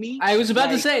kidding me? I was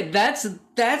about to say that's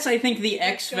I think the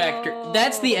X factor.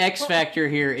 That's the X factor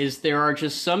here is there are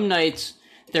some nights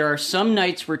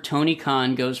where Tony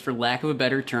Khan goes, for lack of a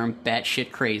better term,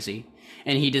 batshit crazy.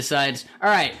 And he decides,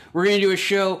 all right, we're going to do a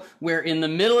show where in the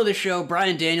middle of the show,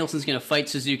 Bryan Danielson's going to fight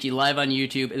Suzuki live on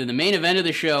YouTube. And in the main event of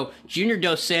the show, Junior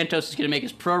Dos Santos is going to make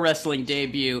his pro wrestling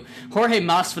debut. Jorge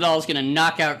Masvidal is going to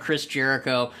knock out Chris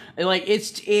Jericho. Like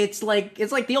it's like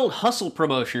the old Hustle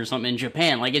promotion or something in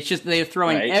Japan. Like it's just they're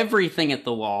throwing everything at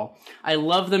the wall. I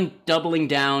love them doubling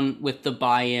down with the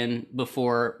buy-in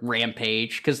before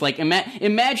Rampage because like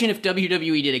imagine if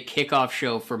WWE did a kickoff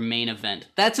show for main event.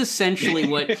 That's essentially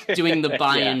what doing the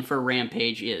buy-in for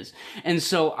Rampage is. And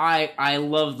so I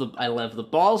love the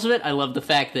balls of it. I love the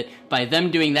fact that by them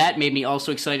doing that made me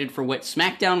also excited for what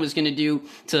SmackDown was going to do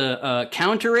to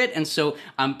counter it. And so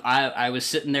I was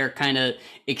sitting there kind of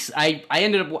I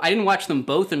didn't watch them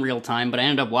both in real time, but I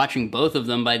ended up watching both of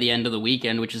them by the end of the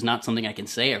weekend, which is not something I can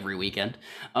say every weekend.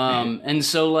 And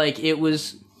so like it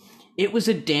was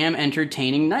a damn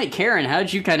entertaining night. Karen, how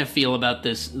did you kind of feel about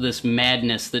this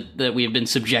madness that we have been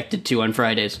subjected to on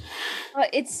Fridays? I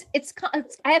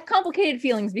have complicated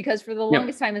feelings because for the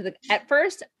longest time, at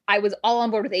first I was all on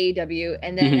board with AEW,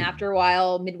 and then after a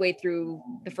while, midway through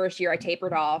the first year, I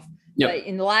tapered off. But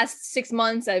in the last 6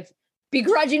 months, I've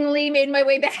begrudgingly made my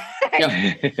way back.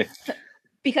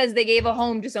 because they gave a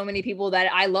home to so many people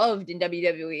that I loved in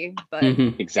WWE. But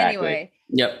Exactly. anyway,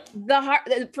 Yep.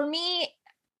 For me,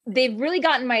 they've really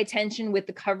gotten my attention with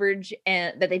the coverage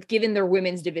and that they've given their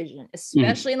women's division,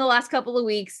 especially in the last couple of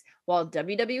weeks, while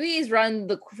WWE's run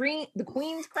the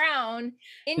Queen's Crown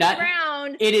into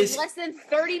ground. It is less than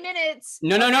 30 minutes.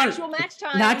 No. Actual match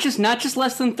time. Not just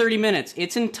less than 30 minutes.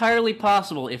 It's entirely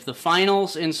possible if the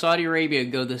finals in Saudi Arabia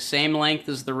go the same length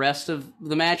as the rest of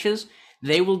the matches,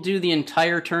 they will do the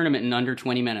entire tournament in under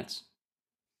 20 minutes.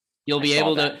 You'll be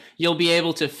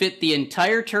able to fit the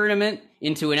entire tournament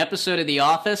into an episode of The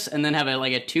Office and then have a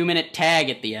 2-minute tag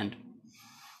at the end.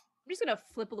 I'm just gonna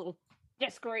flip a little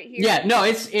disc right here. Yeah, no,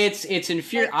 it's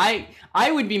infuriating.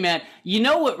 I would be mad. You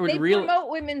know what would really promote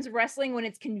women's wrestling when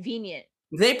it's convenient.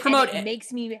 They promote it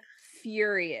makes me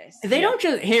furious.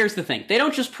 Here's the thing. They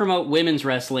don't just promote women's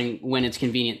wrestling when it's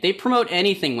convenient. They promote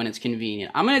anything when it's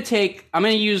convenient. I'm gonna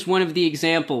use one of the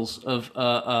examples of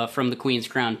from the Queen's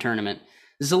Crown tournament.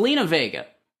 Zelina Vega.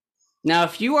 Now,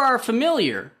 if you are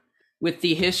familiar with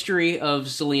the history of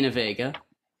Zelina Vega,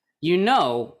 you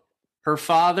know her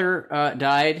father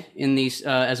died in these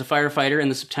as a firefighter in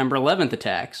the September 11th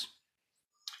attacks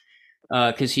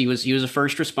because he was a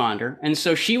first responder, and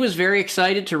so she was very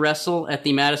excited to wrestle at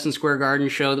the Madison Square Garden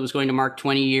show that was going to mark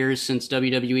 20 years since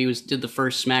WWE did the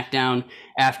first SmackDown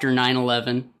after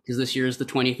 9/11, because this year is the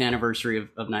 20th anniversary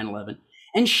of 9/11,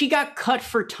 and she got cut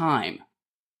for time.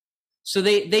 So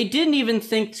they didn't even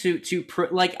think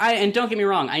and don't get me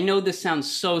wrong, I know this sounds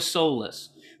so soulless,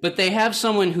 but they have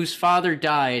someone whose father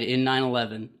died in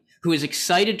 9/11 who is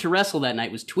excited to wrestle that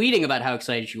night, was tweeting about how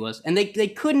excited she was, and they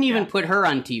couldn't even put her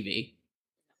on TV.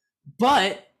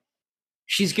 But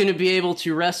she's going to be able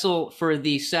to wrestle for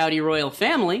the Saudi royal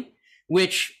family,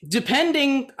 which,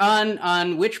 depending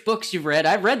on which books you've read,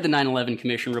 I've read the 9/11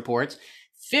 Commission reports,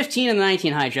 15 of the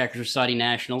 19 hijackers were Saudi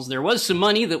nationals. There was some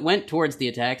money that went towards the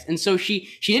attacks. And so she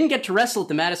didn't get to wrestle at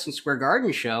the Madison Square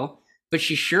Garden show, but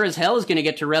she sure as hell is going to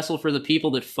get to wrestle for the people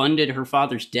that funded her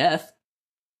father's death.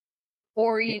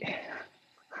 Or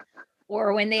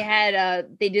when they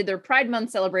did their Pride Month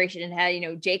celebration and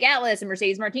had, Jake Atlas and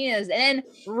Mercedes Martinez, and then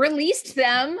released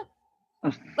them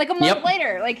like a month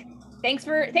later. Like, Thanks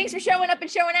for showing up and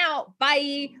showing out.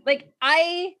 Bye. Like,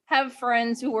 I have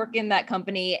friends who work in that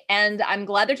company, and I'm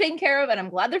glad they're taken care of, and I'm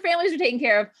glad their families are taken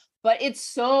care of. But it's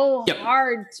so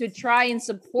hard to try and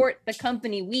support the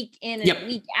company week in and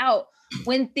week out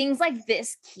when things like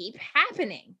this keep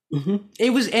happening. Mm-hmm. It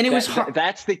was hard.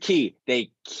 That's the key.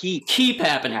 They keep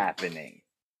happening.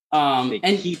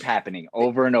 They keep happening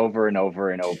over and over and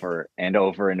over and over and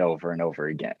over and over and over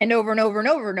again. And over and over and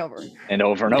over and over. And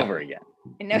over and over again.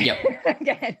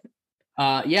 Again.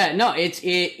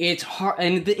 It's hard,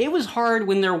 and it was hard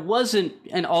when there wasn't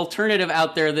an alternative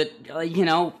out there that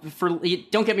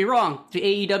don't get me wrong, the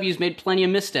AEW's made plenty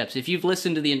of missteps. If you've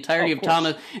listened to the entirety of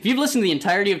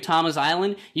Tama's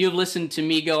Island, you've listened to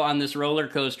me go on this roller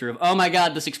coaster of, oh my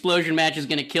god, this explosion match is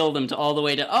going to kill them, to all the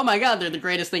way to, oh my god, they're the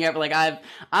greatest thing ever. Like,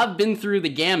 I've been through the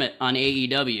gamut on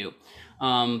AEW,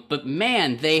 but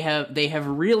man, they have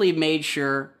really made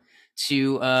sure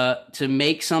to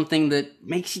make something that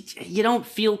makes you don't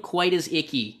feel quite as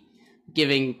icky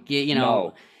giving,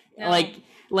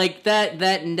 like that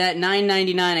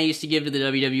 $9.99 I used to give to the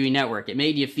WWE Network. It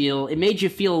made you feel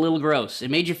a little gross. It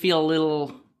made you feel a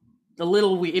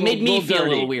little weird. It made me feel a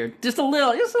little weird. Just a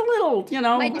little,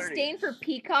 My disdain for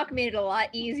Peacock made it a lot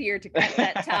easier to cut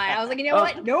that tie. I was like, you know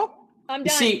what? Nope. I'm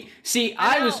done. See,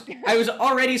 I was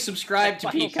already subscribed to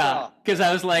Peacock because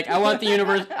I was like, I want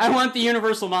the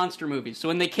Universal Monster movies. So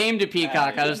when they came to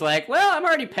Peacock, I was like, well, I'm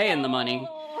already paying the money.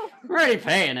 I'm already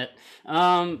paying it.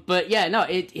 But yeah, no,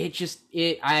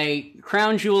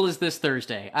 Crown Jewel is this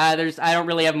Thursday. I don't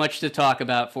really have much to talk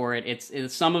about for it.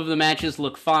 It's some of the matches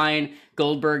look fine.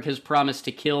 Goldberg has promised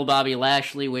to kill Bobby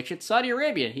Lashley, which it's Saudi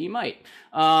Arabia. He might.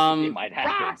 He might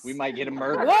have to. We might get a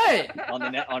murder. What?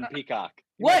 on Peacock.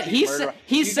 What he said?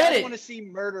 He said it. Want to see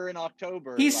murder in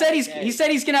October? He said he's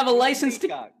gonna have a license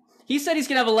to. He said he's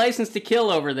gonna have a license to kill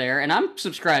over there, and I'm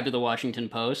subscribed to the Washington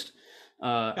Post.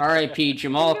 R.I.P.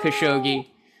 Jamal Khashoggi.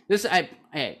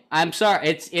 I'm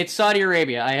sorry. It's Saudi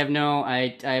Arabia. I have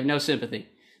no sympathy.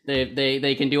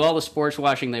 They can do all the sports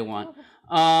washing they want.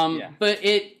 But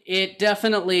it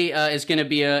definitely is gonna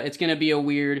be a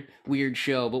weird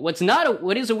show. But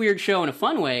what is a weird show in a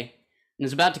fun way, and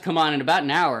is about to come on in about an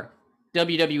hour.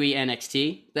 WWE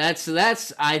NXT.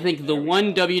 That's I think the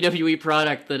one WWE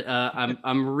product that I'm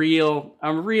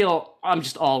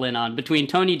just all in on. Between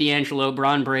Tony D'Angelo,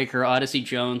 Braun Breaker, Odyssey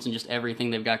Jones, and just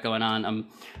everything they've got going on, I'm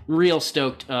real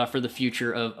stoked for the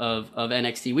future of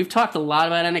NXT. We've talked a lot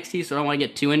about NXT, so I don't want to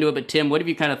get too into it. But Tim, what have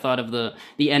you kind of thought of the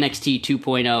NXT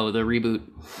 2.0, the reboot?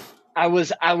 I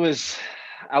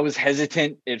was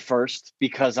hesitant at first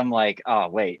because I'm like, oh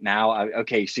wait,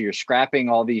 okay, so you're scrapping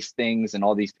all these things and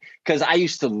all these, because I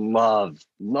used to love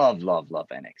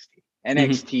NXT.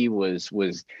 NXT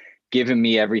was giving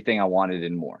me everything I wanted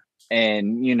and more.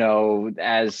 And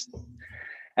as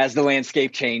the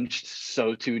landscape changed,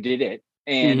 so too did it.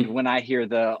 And when I hear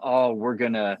we're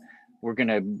gonna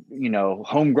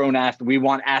homegrown athlete, we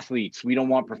want athletes, we don't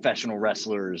want professional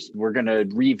wrestlers, we're gonna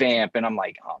revamp, and I'm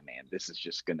like, oh man, this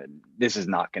is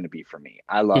not gonna be for me.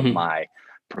 I love my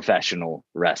professional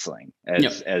wrestling,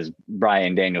 as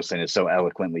Bryan Danielson has so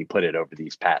eloquently put it over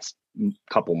these past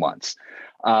couple months.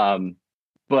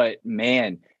 But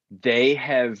man, they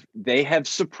have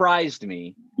surprised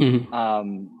me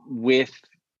with.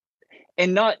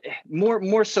 And not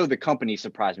more so the company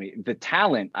surprised me. The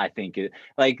talent, I think,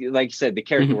 like you said, the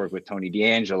character work with Tony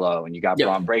D'Angelo, and you got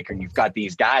Braun Breaker, and you've got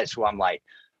these guys who I'm like,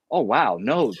 oh wow,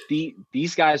 no,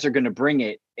 these guys are going to bring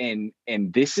it, and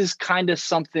this is kind of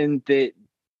something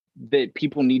that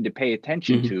people need to pay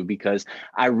attention to, because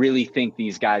I really think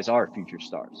these guys are future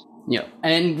stars. Yeah,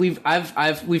 and we've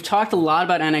talked a lot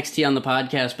about NXT on the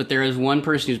podcast, but there is one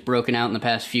person who's broken out in the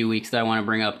past few weeks that I want to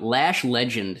bring up: Lash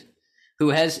Legend.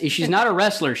 She's not a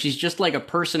wrestler. She's just like a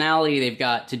personality they've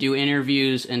got to do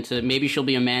interviews, and maybe she'll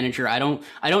be a manager. I don't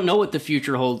know what the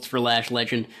future holds for Lash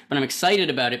Legend, but I'm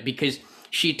excited about it because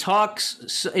she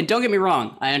talks, and don't get me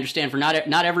wrong, I understand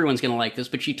not everyone's going to like this,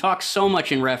 but she talks so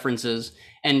much in references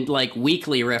and like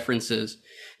weekly references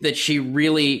that she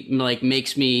really like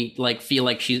makes me like feel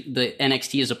like the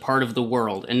NXT is a part of the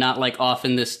world and not like off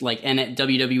in this like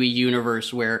WWE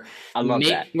universe where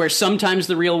where sometimes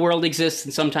the real world exists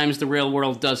and sometimes the real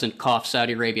world doesn't. Cough,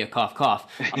 Saudi Arabia, cough,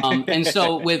 cough. And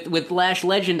so with Lash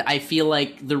Legend, I feel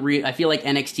like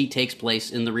NXT takes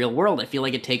place in the real world. I feel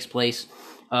like it takes place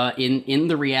in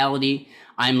the reality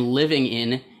I'm living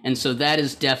in, and so that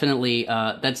is definitely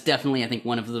I think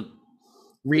one of the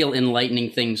real enlightening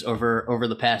things over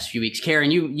the past few weeks. Karen,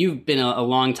 you've been a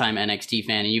longtime NXT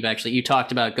fan, and you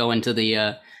talked about going to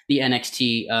the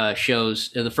NXT shows,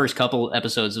 the first couple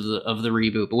episodes of the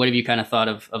reboot. But what have you kind of thought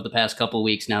of the past couple of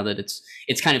weeks now that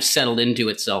it's kind of settled into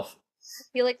itself? I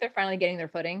feel like they're finally getting their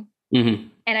footing.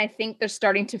 And I think they're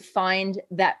starting to find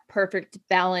that perfect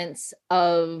balance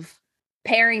of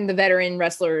pairing the veteran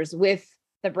wrestlers with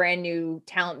the brand new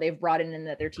talent they've brought in and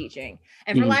that they're teaching.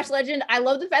 And for Lash Legend, I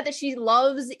love the fact that she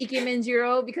loves Ike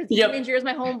Manjiro because Ike Manjiro is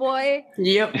my homeboy.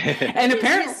 Yep. And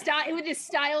apparently with his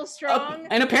style strong.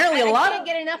 And apparently I can't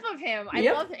get enough of him. I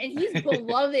love him. And he's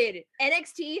beloved.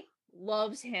 NXT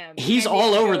loves him. He's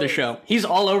all over the show. He's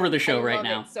all over the show right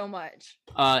now. So much.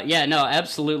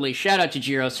 Absolutely. Shout out to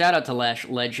Jiro. Shout out to Lash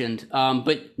Legend.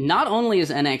 But not only is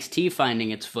NXT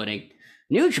finding its footing,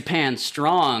 New Japan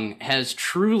Strong has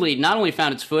truly not only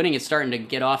found its footing, it's starting to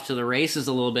get off to the races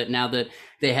a little bit now that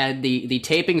they had the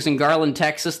tapings in Garland,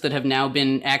 Texas that have now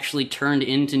been actually turned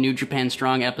into New Japan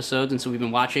Strong episodes. And so we've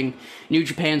been watching New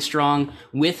Japan Strong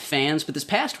with fans. But this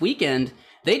past weekend,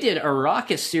 they did a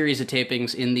raucous series of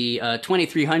tapings in the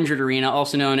 2300 Arena,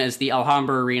 also known as the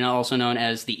Alhambra Arena, also known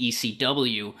as the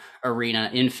ECW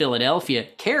Arena in Philadelphia.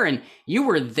 Karen, you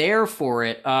were there for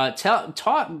it.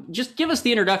 Just give us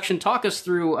the introduction. Talk us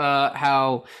through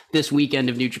how this weekend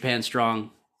of New Japan Strong,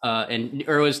 or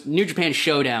it was New Japan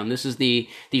Showdown. This is the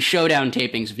Showdown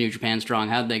tapings of New Japan Strong.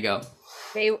 How'd they go?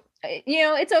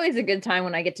 It's always a good time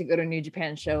when I get to go to New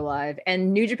Japan show live,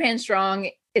 and New Japan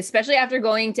Strong, especially after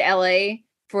going to LA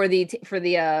for the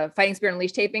Fighting Spirit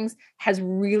Unleashed tapings, has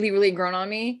really, really grown on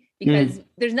me because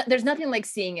there's nothing like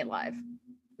seeing it live.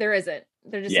 There isn't.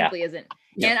 There just simply isn't.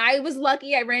 Yep. And I was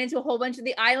lucky. I ran into a whole bunch of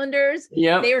the Islanders.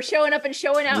 Yep. They were showing up and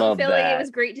showing out in Philly. It was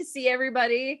great to see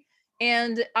everybody.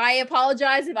 And I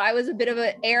apologize if I was a bit of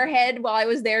an airhead while I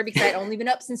was there because I'd only been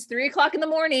up since 3:00 in the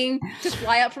morning to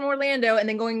fly out from Orlando and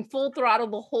then going full throttle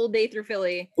the whole day through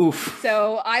Philly. Oof.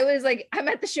 So I was like, I'm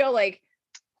at the show like,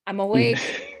 I'm awake.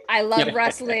 I love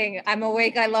wrestling. I'm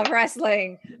awake. I love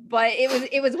wrestling. But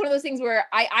it was one of those things where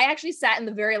I actually sat in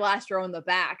the very last row in the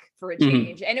back for a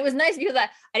change. And it was nice because I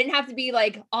didn't have to be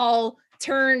like all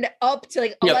turned up to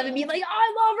like 11 being like, oh,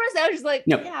 I love wrestling. I was just like,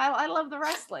 I love the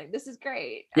wrestling. This is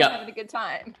great. I'm having a good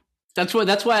time. That's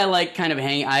why I like kind of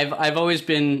hanging. I've always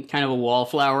been kind of a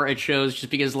wallflower at shows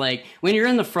just because like when you're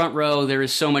in the front row, there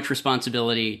is so much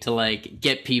responsibility to like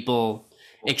get people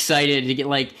excited to get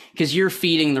like, because you're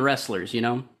feeding the wrestlers, you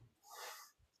know.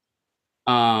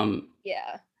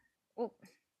 Yeah. Well,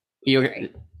 You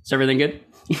sorry. is everything good?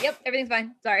 Yep, everything's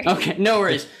fine. Sorry. Okay, no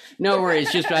worries, no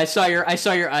worries. Just I saw your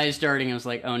eyes darting. I was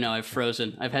like, oh no, I've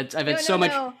frozen. I've had so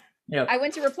much. Yeah. I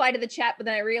went to reply to the chat, but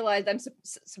then I realized I'm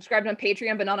subscribed on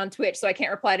Patreon, but not on Twitch, so I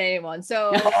can't reply to anyone.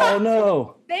 So, oh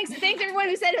no! Thanks everyone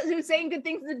who's saying good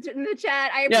things in the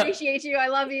chat. I appreciate you. I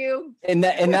love you. And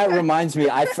that reminds me,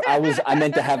 I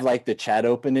meant to have like the chat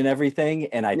open and everything,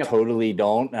 and I totally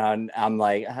don't. And I'm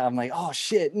like, oh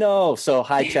shit, no. So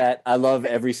hi chat, I love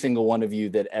every single one of you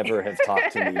that ever have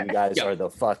talked to me. You guys are the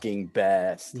fucking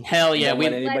best. Hell yeah! Don't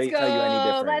let anybody tell you any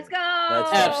different. Let's go.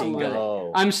 Let's Absolutely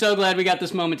go. I'm so glad we got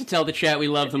this moment to tell the chat we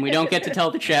love them. We don't get to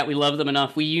tell the chat we love them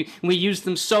enough. We use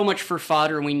them so much for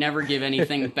fodder, and we never give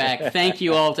anything back. Thank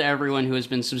you all to everyone who has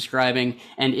been subscribing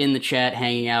and in the chat,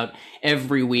 hanging out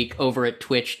every week over at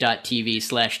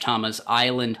twitch.tv/Tama's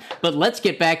Island. But let's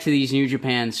get back to these New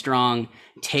Japan Strong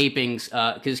tapings,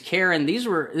 because Karen,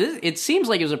 it seems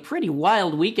like it was a pretty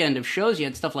wild weekend of shows. You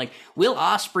had stuff like Will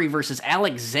Ospreay versus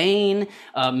Alex Zane,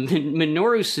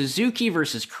 Minoru Suzuki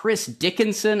versus Chris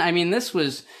Dickinson. I mean, this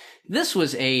was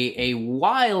a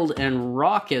wild and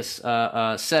raucous set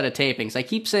of tapings. I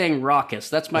keep saying raucous.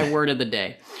 That's my word of the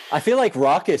day. I feel like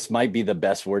raucous might be the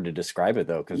best word to describe it,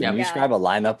 though, because when you describe a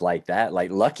lineup like that,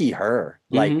 like lucky her,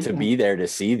 like to be there to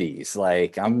see these.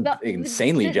 Like I'm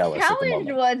insanely jealous. The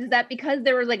challenge was that because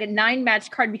there was like a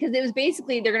 9-match card, because it was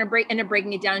basically they're going to end up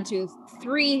breaking it down to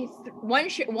one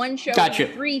show, Gotcha.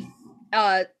 And 3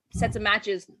 sets of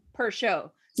matches per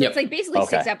show. So it's like basically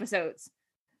 6 episodes.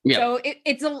 Yeah. So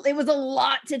it was a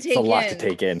lot to take in. It's a lot to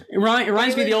take in. It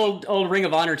reminds me of the old Ring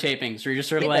of Honor tapings where you're just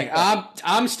sort of like,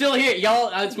 I'm still here. Y'all,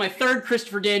 it's my 3rd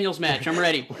Christopher Daniels match. I'm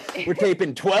ready. We're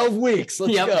taping 12 weeks.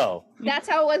 Let's go. That's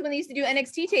how it was when they used to do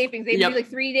NXT tapings. They'd do like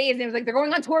 3 days, and it was like they're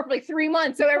going on tour for like 3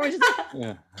 months. So everyone's just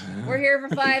like, we're here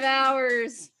for 5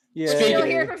 hours. Yeah. We're still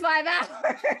here for 5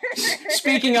 hours.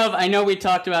 Speaking of, I know we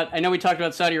talked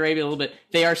about Saudi Arabia a little bit.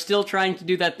 They are still trying to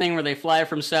do that thing where they fly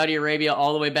from Saudi Arabia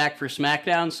all the way back for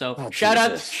SmackDown. So shout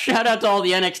out to all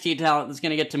the NXT talent that's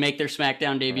going to get to make their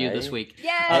SmackDown debut this week.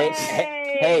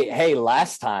 Yay! Hey,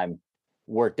 last time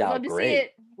worked out great. See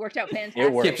it. Worked out fantastic.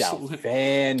 It worked out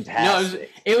fantastic. No,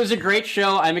 it was a great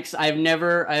show. I've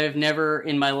never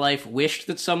in my life wished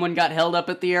that someone got held up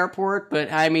at the airport,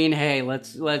 but I mean, hey,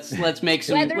 let's make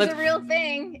some. Weather's a real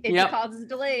thing. It causes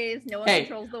delays. No one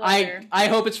controls the weather. I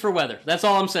hope it's for weather. That's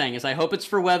all I'm saying. Is I hope it's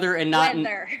for weather and not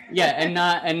and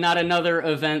not another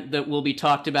event that will be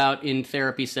talked about in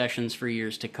therapy sessions for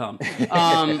years to come.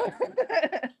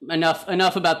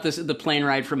 Enough about this. The plane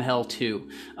ride from hell 2.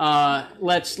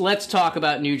 Let's talk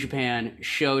about New Japan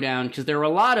Showdown, because there were a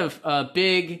lot of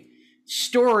big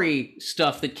story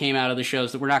stuff that came out of the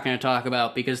shows that we're not going to talk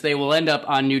about because they will end up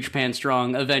on New Japan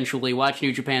Strong eventually. Watch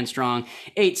New Japan Strong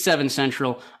 8/7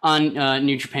 Central on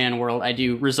New Japan World. I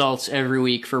do results every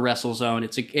week for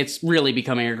WrestleZone. It's really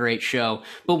becoming a great show.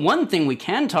 But one thing we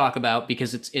can talk about,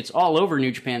 because it's all over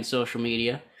New Japan social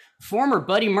media. Former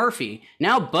Buddy Murphy,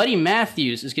 now Buddy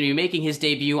Matthews, is going to be making his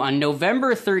debut on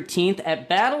November 13th at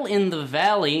Battle in the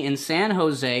Valley in San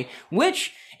Jose,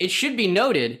 which, it should be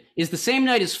noted, is the same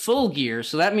night as Full Gear.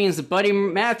 So that means that Buddy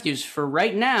Matthews, for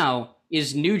right now,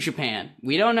 is New Japan.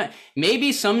 We don't know.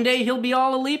 Maybe someday he'll be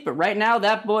All Elite, but right now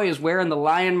that boy is wearing the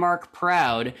lion mark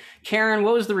proud. Karen,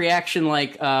 what was the reaction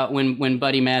like when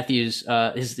Buddy Matthews,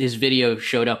 his video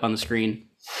showed up on the screen?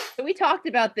 So we talked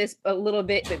about this a little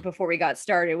bit before we got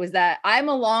started, was that I'm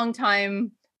a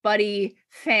longtime Buddy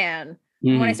fan.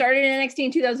 Mm-hmm. When I started in NXT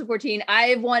in 2014,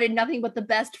 I've wanted nothing but the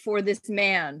best for this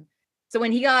man. So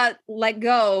when he got let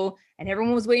go and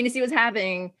everyone was waiting to see what's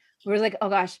happening, we were like, oh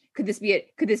gosh, could this be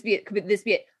it? Could this be it? Could this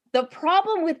be it? The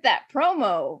problem with that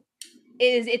promo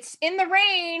is it's in the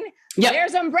rain. Yep.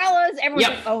 There's umbrellas. Everyone's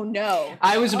like, oh no.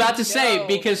 I was about to say,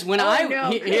 because when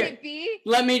could it be?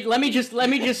 Let me just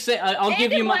say, I'll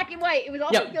give you black and white. It was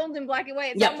also filmed in black and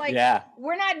white. So I'm like,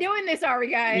 we're not doing this, are we,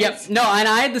 guys? Yep. No, and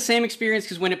I had the same experience,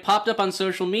 because when it popped up on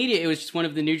social media, it was just one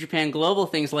of the New Japan Global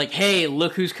things, like, hey,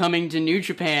 look who's coming to New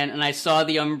Japan. And I saw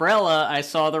the umbrella, I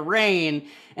saw the rain,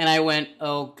 and I went,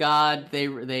 oh God,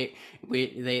 they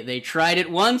tried it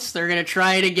once, they're going to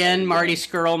try it again. Marty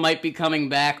Scurll might be coming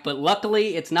back, but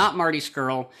luckily it's not Marty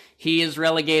Scurll. He is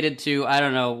relegated to, I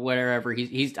don't know, wherever.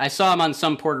 He's I saw him on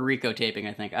some Puerto Rico taping,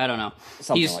 I think. I don't know.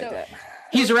 Something like that.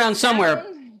 He's around somewhere.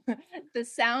 The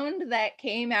sound that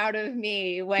came out of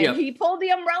me when he pulled the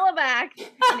umbrella back,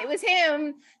 and it was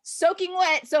him soaking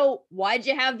wet. So why'd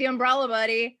you have the umbrella,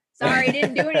 buddy? Sorry, it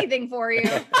didn't do anything for you.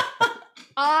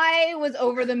 I was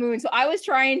over the moon. So I was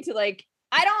trying to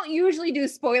I don't usually do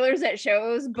spoilers at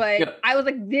shows, but Yep. I was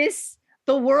like,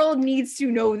 the world needs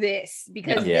to know this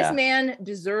because this man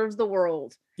deserves the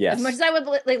world. Yes. As much as I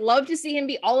would love to see him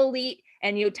be all elite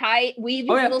and weave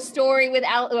a little story with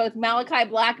Malachi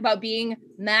Black about being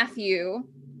Matthew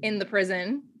in the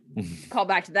prison. Call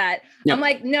back to that. Yep. I'm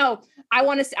like, no, I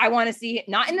want to see it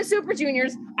not in the Super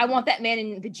Juniors. I want that man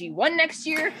in the G1 next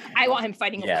year. I want him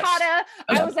fighting Okada.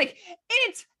 I was like,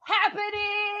 it's happening.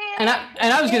 And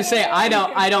I was gonna say I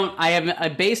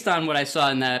have based on what I saw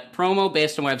in that promo,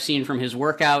 based on what I've seen from his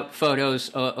workout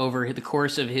photos over the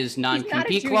course of his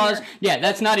non-compete clause. Yeah,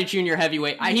 that's not a junior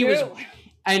heavyweight.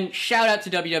 And shout out to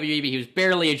WWE, but he was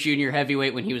barely a junior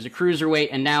heavyweight when he was a cruiserweight,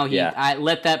 and now I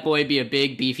let that boy be a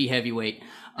big beefy heavyweight.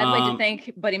 I'd like to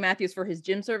thank Buddy Matthews for his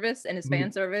gym service and his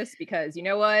fan service, because you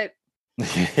know what?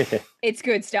 It's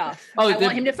good stuff. I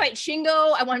want him to fight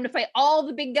Shingo. I want him to fight all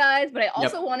the big guys, but I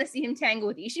also want to see him tangle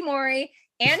with Ishimori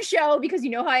and Sho, because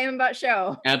you know how I am about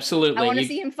Sho. Absolutely. I want to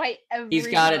see him fight everyone. He's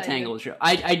got to tangle with Sho.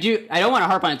 I don't want to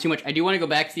harp on it too much. I do want to go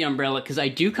back to the umbrella, because I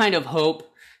do kind of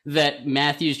hope that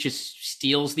Matthews just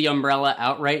steals the umbrella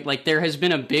outright. Like, there has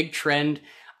been a big trend.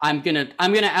 I'm gonna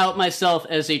out myself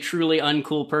as a truly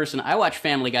uncool person. I watch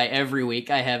Family Guy every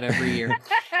week. I have every year.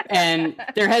 And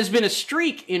there has been a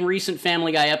streak in recent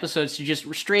Family Guy episodes to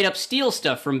just straight up steal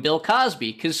stuff from Bill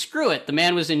Cosby. Because screw it, the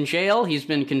man was in jail. He's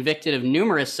been convicted of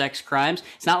numerous sex crimes.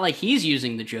 It's not like he's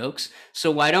using the jokes. So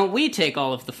why don't we take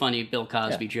all of the funny Bill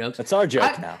Cosby jokes? That's our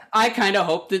joke now. I kind of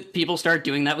hope that people start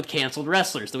doing that with canceled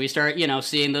wrestlers. That we start,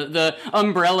 seeing the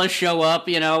umbrella show up.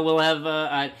 We'll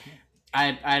have...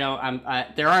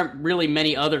 there aren't really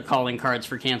many other calling cards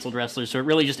for canceled wrestlers, so it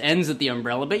really just ends at the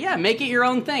umbrella. But yeah, make it your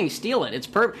own thing. Steal it. It's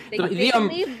perfect. They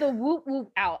leave the whoop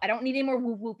whoop out. I don't need any more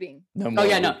whoop whooping. No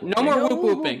more whoop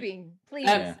whooping.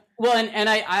 Please. Well, and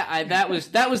I that was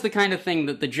the kind of thing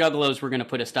that the Juggalos were going to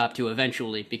put a stop to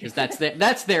eventually, because that's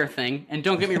their thing. And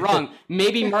don't get me wrong,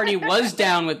 maybe Marty was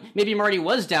down with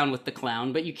the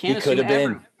clown, but you can't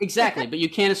assume exactly. But you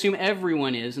can't assume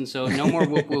everyone is, and so no more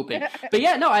whoop whooping. But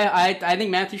yeah, no, I think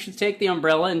Matthew should take the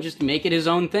umbrella and just make it his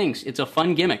own things. It's a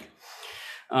fun gimmick.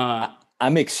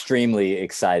 I'm extremely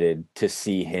excited to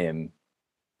see him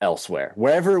elsewhere,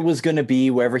 wherever it was going to be,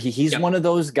 wherever he's one of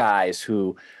those guys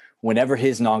who, whenever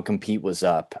his non-compete was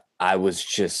up, I was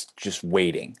just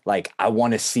waiting. Like, I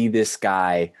want to see this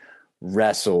guy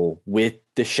wrestle with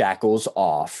the shackles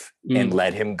off and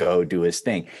let him go do his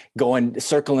thing.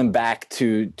 Circling back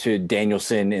to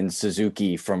Danielson and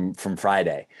Suzuki from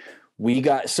Friday.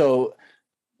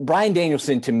 Bryan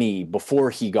Danielson, to me,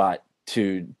 before he got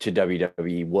to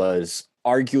WWE, was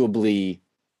arguably,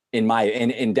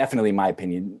 in definitely my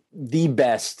opinion, the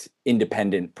best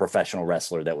independent professional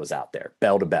wrestler that was out there,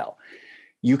 bell to bell.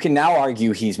 You can now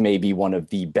argue he's maybe one of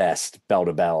the best bell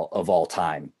to bell of all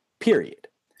time, period.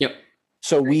 Yep.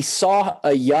 So we saw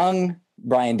a young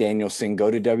Bryan Danielson go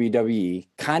to WWE,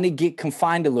 kind of get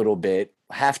confined a little bit,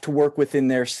 have to work within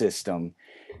their system,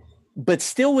 but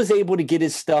still was able to get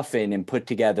his stuff in and put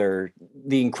together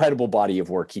the incredible body of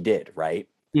work he did, right?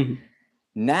 Mm-hmm.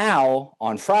 Now,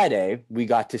 on Friday, we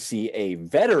got to see a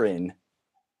veteran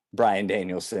Bryan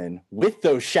Danielson with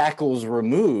those shackles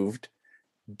removed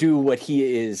do what he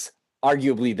is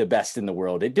arguably the best in the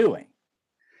world at doing.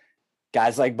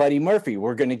 Guys like Buddy Murphy,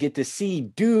 we're going to get to see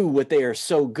do what they are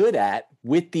so good at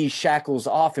with these shackles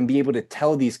off and be able to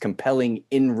tell these compelling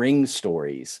in-ring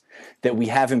stories that we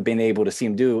haven't been able to see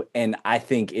him do. And I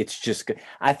think it's just good.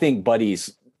 I think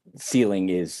Buddy's ceiling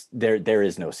is there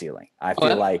is no ceiling. I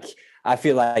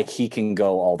feel like he can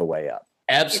go all the way up.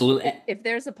 Absolutely. If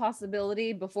there's a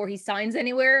possibility before he signs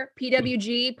anywhere,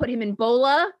 PWG, put him in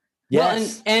Bola.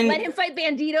 Yes. Well, and let him fight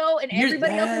Bandito and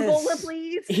everybody else in Bola,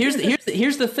 please.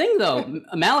 Here's the thing, though.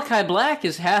 Malachi Black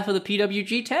is half of the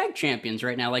PWG tag champions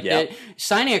right now. Like,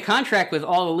 signing a contract with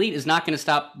All Elite is not going to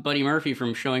stop Buddy Murphy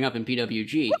from showing up in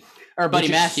PWG. Or Buddy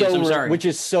Matthews, I'm sorry. Which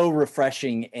is so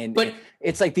refreshing. But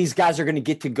it's like these guys are going to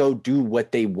get to go do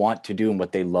what they want to do and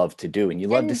what they love to do. And you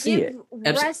love to see it.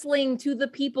 Wrestling to the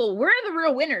people. We're the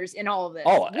real winners in all of this.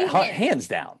 Oh, hands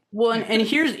down. Well, and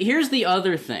here's the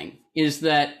other thing, is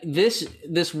that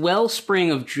this wellspring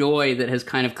of joy that has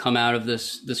kind of come out of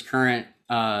this current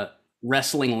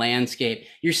wrestling landscape,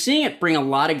 you're seeing it bring a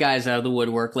lot of guys out of the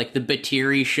woodwork, like the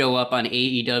Batiri show up on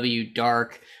AEW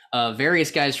Dark.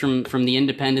 Various guys from the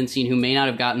independent scene who may not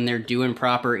have gotten their due and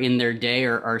proper in their day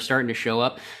are starting to show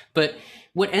up. But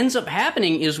what ends up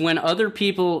happening is when other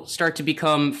people start to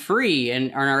become free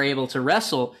and are able to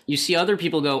wrestle, you see other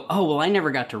people go, oh, well, I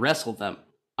never got to wrestle them.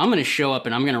 I'm going to show up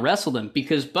and I'm going to wrestle them.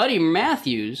 Because Buddy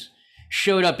Matthews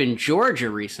showed up in Georgia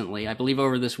recently, I believe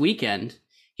over this weekend.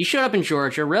 He showed up in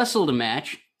Georgia, wrestled a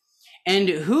match, And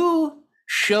who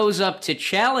shows up to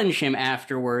challenge him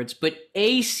afterwards but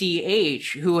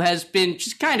ACH, who has been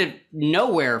just kind of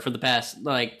nowhere for the past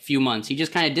few months. He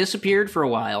just kind of disappeared for a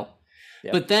while.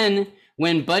 Yep. But then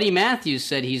when Buddy Matthews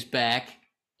said he's back,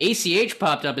 ACH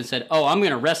popped up and said, "Oh, I'm going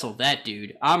to wrestle that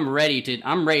dude. I'm ready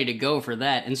to go for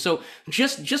that." And so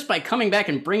just by coming back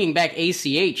and bringing back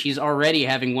ACH, he's already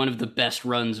having one of the best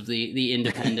runs of the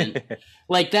independent.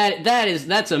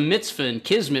 That's a mitzvah and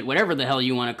kismet, whatever the hell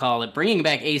you want to call it. Bringing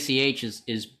back ACH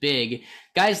is big.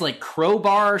 Guys like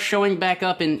Crowbar showing back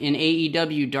up in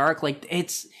AEW Dark,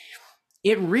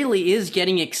 it really is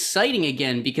getting exciting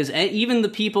again, because even the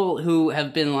people who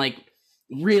have been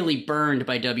really burned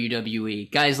by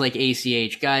WWE, guys like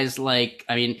ACH, guys like,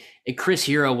 Chris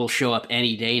Hero will show up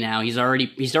any day now. He's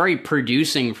already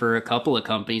producing for a couple of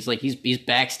companies. He's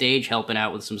backstage helping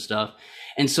out with some stuff.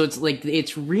 And so it's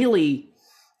really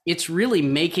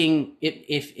making it,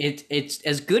 if it's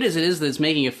as good as it is that it's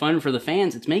making it fun for the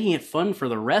fans, it's making it fun for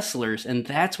the wrestlers. And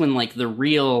that's when the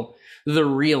real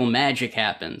magic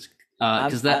happens.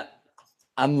 I'm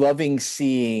loving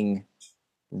seeing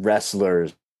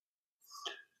wrestlers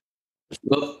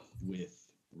with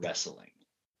wrestling.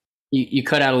 You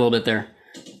cut out a little bit there.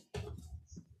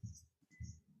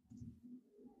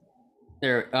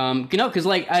 There, because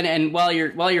and while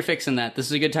you're fixing that, this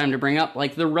is a good time to bring up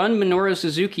the run Minoru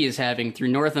Suzuki is having through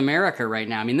North America right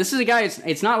now. This is a guy.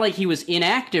 It's not like he was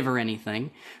inactive or anything,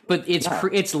 but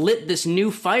it's lit this new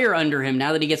fire under him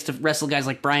now that he gets to wrestle guys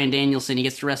like Bryan Danielson. He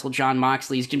gets to wrestle Jon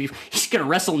Moxley. He's gonna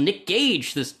wrestle Nick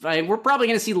Gage. We're probably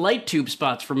gonna see light tube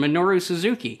spots from Minoru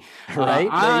Suzuki. Right,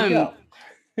 there you go.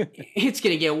 It's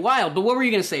gonna get wild. But what were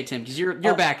you gonna say, Tim? Because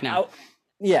you're back now.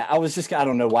 Yeah, I was just, I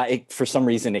don't know why, for some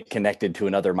reason it connected to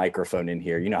another microphone in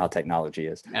here. You know how technology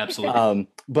is. Absolutely.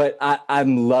 But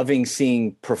I'm loving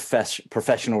seeing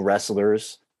professional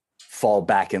wrestlers fall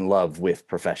back in love with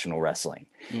professional wrestling.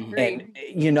 Mm-hmm. And,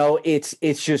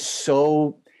 it's just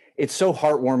it's so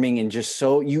heartwarming, and just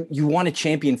so you want to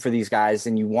champion for these guys,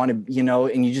 and you want to,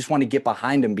 and you just want to get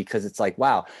behind them, because it's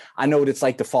wow, I know what it's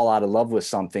like to fall out of love with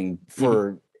something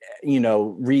for,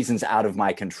 reasons out of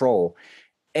my control,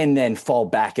 and then fall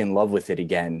back in love with it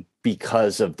again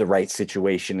because of the right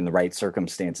situation and the right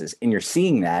circumstances. And you're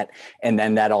seeing that. And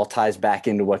then that all ties back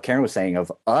into what Karen was saying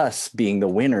of us being the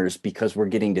winners, because we're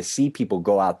getting to see people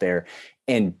go out there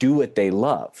and do what they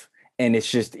love. And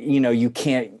it's just, you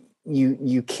can't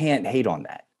hate on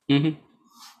that. Mm-hmm.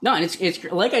 No, and it's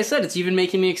like I said, it's even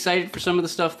making me excited for some of the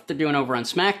stuff that they're doing over on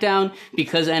SmackDown,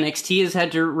 because NXT has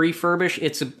had to refurbish.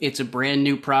 It's a brand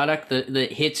new product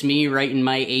that hits me right in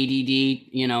my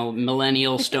ADD,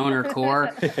 millennial stoner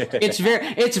core.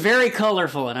 It's very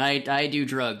colorful, and I do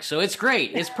drugs, so it's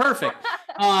great. It's perfect.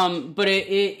 But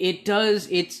it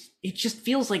just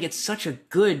feels like it's such a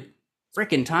good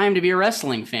freaking time to be a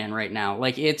wrestling fan right now.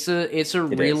 It's a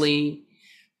really,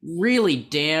 really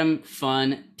damn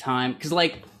fun time, because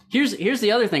Here's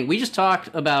the other thing. We just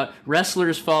talked about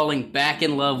wrestlers falling back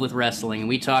in love with wrestling. And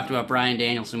we talked about Bryan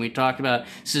Danielson. We talked about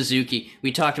Suzuki.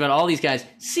 We talked about all these guys.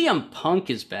 CM Punk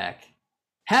is back,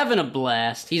 having a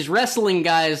blast. He's wrestling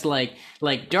guys like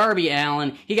Darby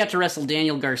Allin. He got to wrestle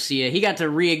Daniel Garcia. He got to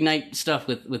reignite stuff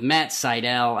with Matt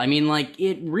Sydal.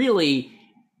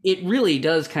 It really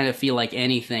does kind of feel like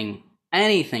anything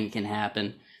can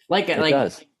happen. It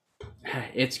does.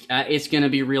 It's going to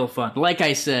be real fun. Like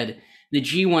I said, the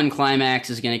G1 Climax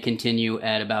is going to continue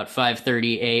at about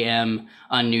 5:30 a.m.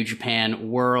 on New Japan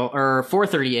World, or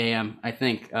 4:30 a.m. I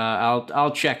think.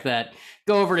 I'll check that.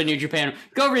 Go over to New Japan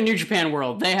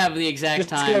World. They have the exact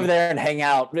time. Just go over there and hang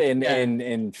out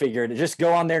and figure it. Just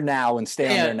go on there now and stay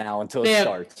on there now until it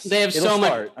starts. They have so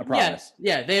much. I promise.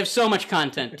 Yeah. They have so much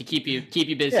content to keep you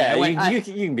busy. Yeah, you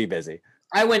can be busy.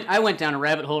 I went down a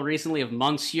rabbit hole recently of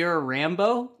Monsieur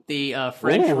Rambo, the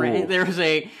French. There was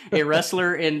a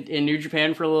wrestler in New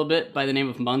Japan for a little bit by the name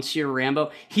of Monsieur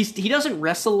Rambo. He doesn't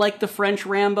wrestle like the French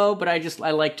Rambo, but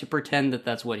I like to pretend that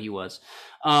that's what he was.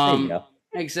 There you go.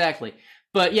 Exactly.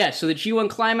 But yeah, so the G1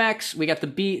 Climax, we got the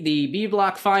B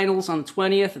Block Finals on the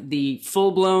 20th, the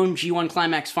full-blown G1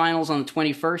 Climax Finals on the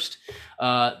 21st.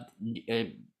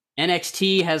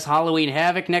 NXT has Halloween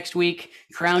Havoc next week.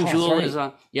 Crown Jewel is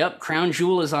on. Yep, Crown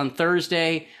Jewel is on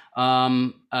Thursday.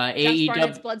 Josh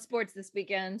Barnett's Bloodsport's this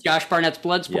weekend. Josh Barnett's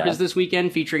Bloodsport is this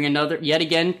weekend, featuring yet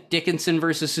again, Dickinson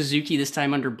versus Suzuki, this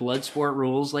time under Bloodsport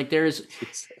rules. There's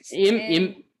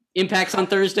Impact's on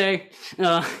Thursday.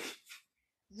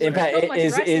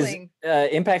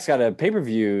 Impact's got a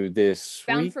pay-per-view this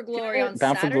Bound week. for Glory on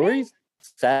Bound Saturday? for Glory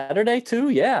Saturday too.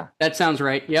 Yeah, that sounds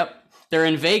right. Yep. They're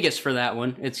in Vegas for that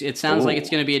one. It sounds like it's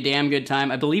going to be a damn good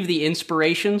time. I believe the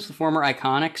Inspirations, the former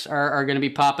Iconics, are going to be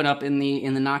popping up in the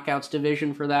Knockouts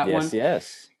division for that one.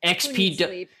 Yes.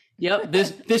 XP. Yep.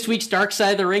 This week's Dark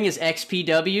Side of the Ring is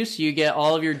XPW, so you get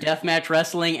all of your deathmatch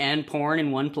wrestling and porn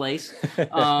in one place.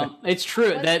 It's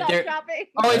true that they're.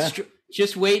 It's true.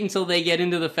 Just wait until they get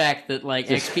into the fact that like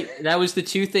that was the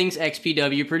two things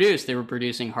XPW produced. They were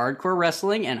producing hardcore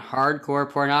wrestling and hardcore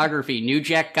pornography. New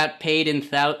Jack got paid in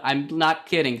I'm not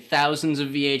kidding, thousands of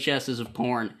VHSs of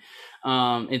porn.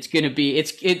 It's gonna be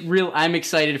I'm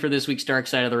excited for this week's Dark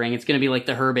Side of the Ring. It's gonna be like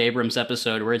the Herb Abrams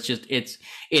episode where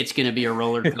it's gonna be a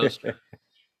roller coaster.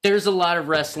 There's a lot of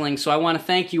wrestling, so I want to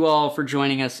thank you all for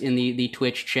joining us in the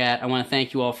Twitch chat. I want to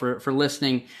thank you all for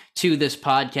listening to this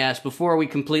podcast. Before we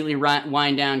completely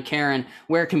wind down, Karen,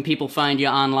 where can people find you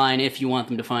online if you want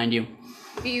them to find you?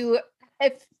 If you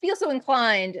feel so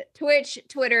inclined, Twitch,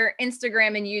 Twitter,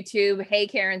 Instagram, and YouTube. Hey,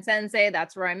 Karen Sensei,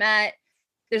 that's where I'm at.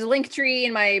 There's a link tree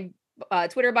in my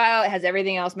Twitter bio. It has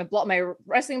everything else, my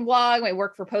wrestling blog, my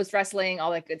work for Post Wrestling,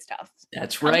 all that good stuff.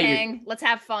 That's right. Let's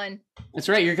have fun. That's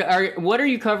right. What are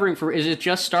you covering for? Is it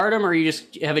just Stardom, or you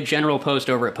just have a general post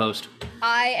over at Post?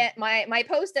 My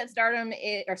post at Stardom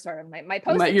my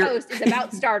post at Post is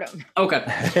about Stardom. Okay.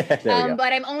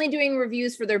 But I'm only doing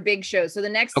reviews for their big shows. So the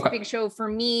next big show for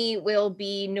me will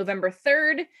be November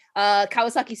 3rd,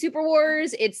 Kawasaki Super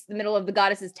Wars. It's the middle of the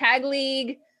Goddesses Tag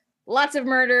League. Lots of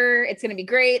murder. It's going to be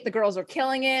great. The girls are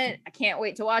killing it. I can't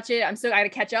wait to watch it. I'm still got to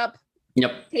catch up.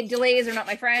 Yep. Tape delays are not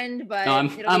my friend, but no, I'm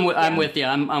with you.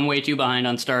 I'm way too behind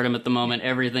on Stardom at the moment.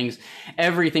 Everything's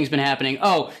been happening.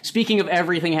 Oh, speaking of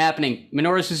everything happening,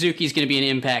 Minoru Suzuki's going to be an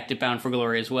Impact at Bound for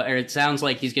Glory as well. Or it sounds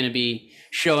like he's going to be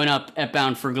showing up at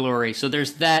Bound for Glory. So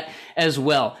there's that as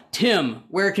well. Tim,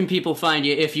 where can people find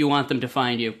you if you want them to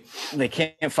find you? They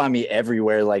can't find me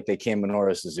everywhere like they can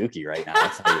Minoru Suzuki right now. I'll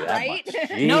tell you that right? much.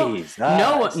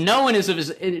 Jeez, no one is of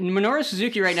his. Minoru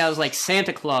Suzuki right now is like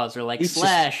Santa Claus or like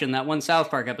Slash in that one South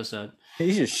Park episode.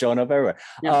 He's just showing up everywhere.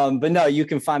 Yeah. But no, you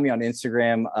can find me on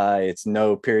Instagram. It's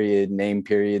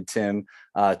no_name Tim.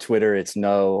 Twitter, it's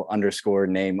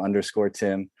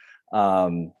no_name_Tim.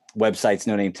 Website's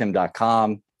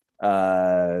nonametim.com.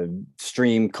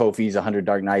 Stream Kofi's 100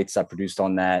 Dark Nights. I produced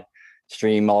on that.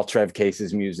 Stream all Trev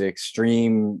Case's music.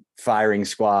 Stream Firing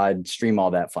Squad. Stream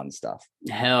all that fun stuff.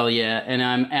 Hell yeah. And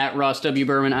I'm at Ross W.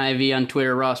 Berman IV on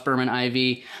Twitter, Ross Berman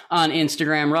IV on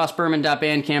Instagram,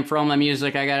 rossberman.bandcamp for all my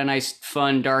music. I got a nice,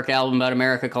 fun, dark album about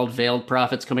America called Veiled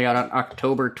Prophets coming out on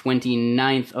October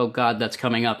 29th. Oh God, that's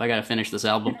coming up. I got to finish this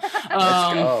album.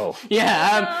 Let's go.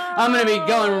 Yeah, I'm going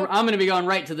to be going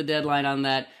right to the deadline on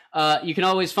that. You can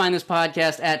always find this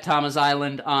podcast at Tama's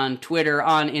Island on Twitter,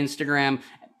 on Instagram.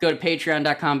 Go to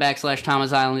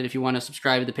patreon.com/Tama's Island if you want to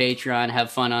subscribe to the Patreon, have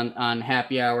fun on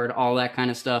happy hour and all that kind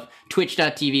of stuff.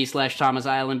 Twitch.tv/Tama's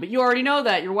Island. But you already know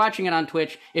that. You're watching it on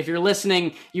Twitch. If you're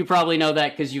listening, you probably know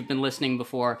that because you've been listening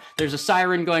before. There's a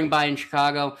siren going by in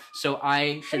Chicago, so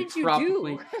I should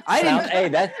probably... Hey,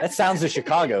 that sounds like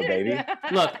Chicago, baby.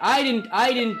 Look, I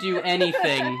didn't do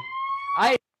anything.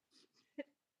 I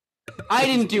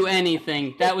didn't do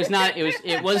anything. That was not...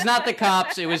 It was not the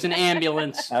cops. It was an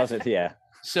ambulance. That was it, yeah.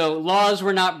 So laws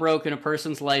were not broken. A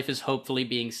person's life is hopefully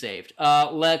being saved.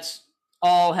 Let's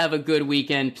all have a good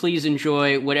weekend. Please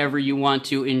enjoy whatever you want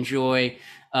to enjoy.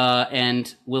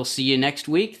 And we'll see you next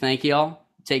week. Thank you all.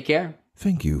 Take care.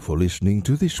 Thank you for listening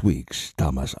to this week's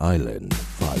Tama's Island.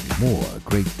 Find more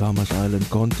great Tama's Island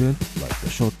content like the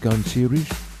Shotgun series,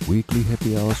 weekly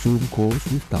happy hour Zoom calls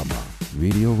with Tama,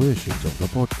 video versions of the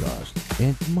podcast,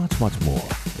 and much more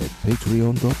at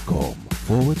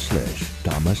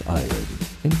patreon.com/Tama's Island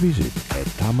and visit at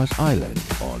Tama's Island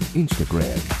on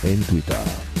Instagram and Twitter.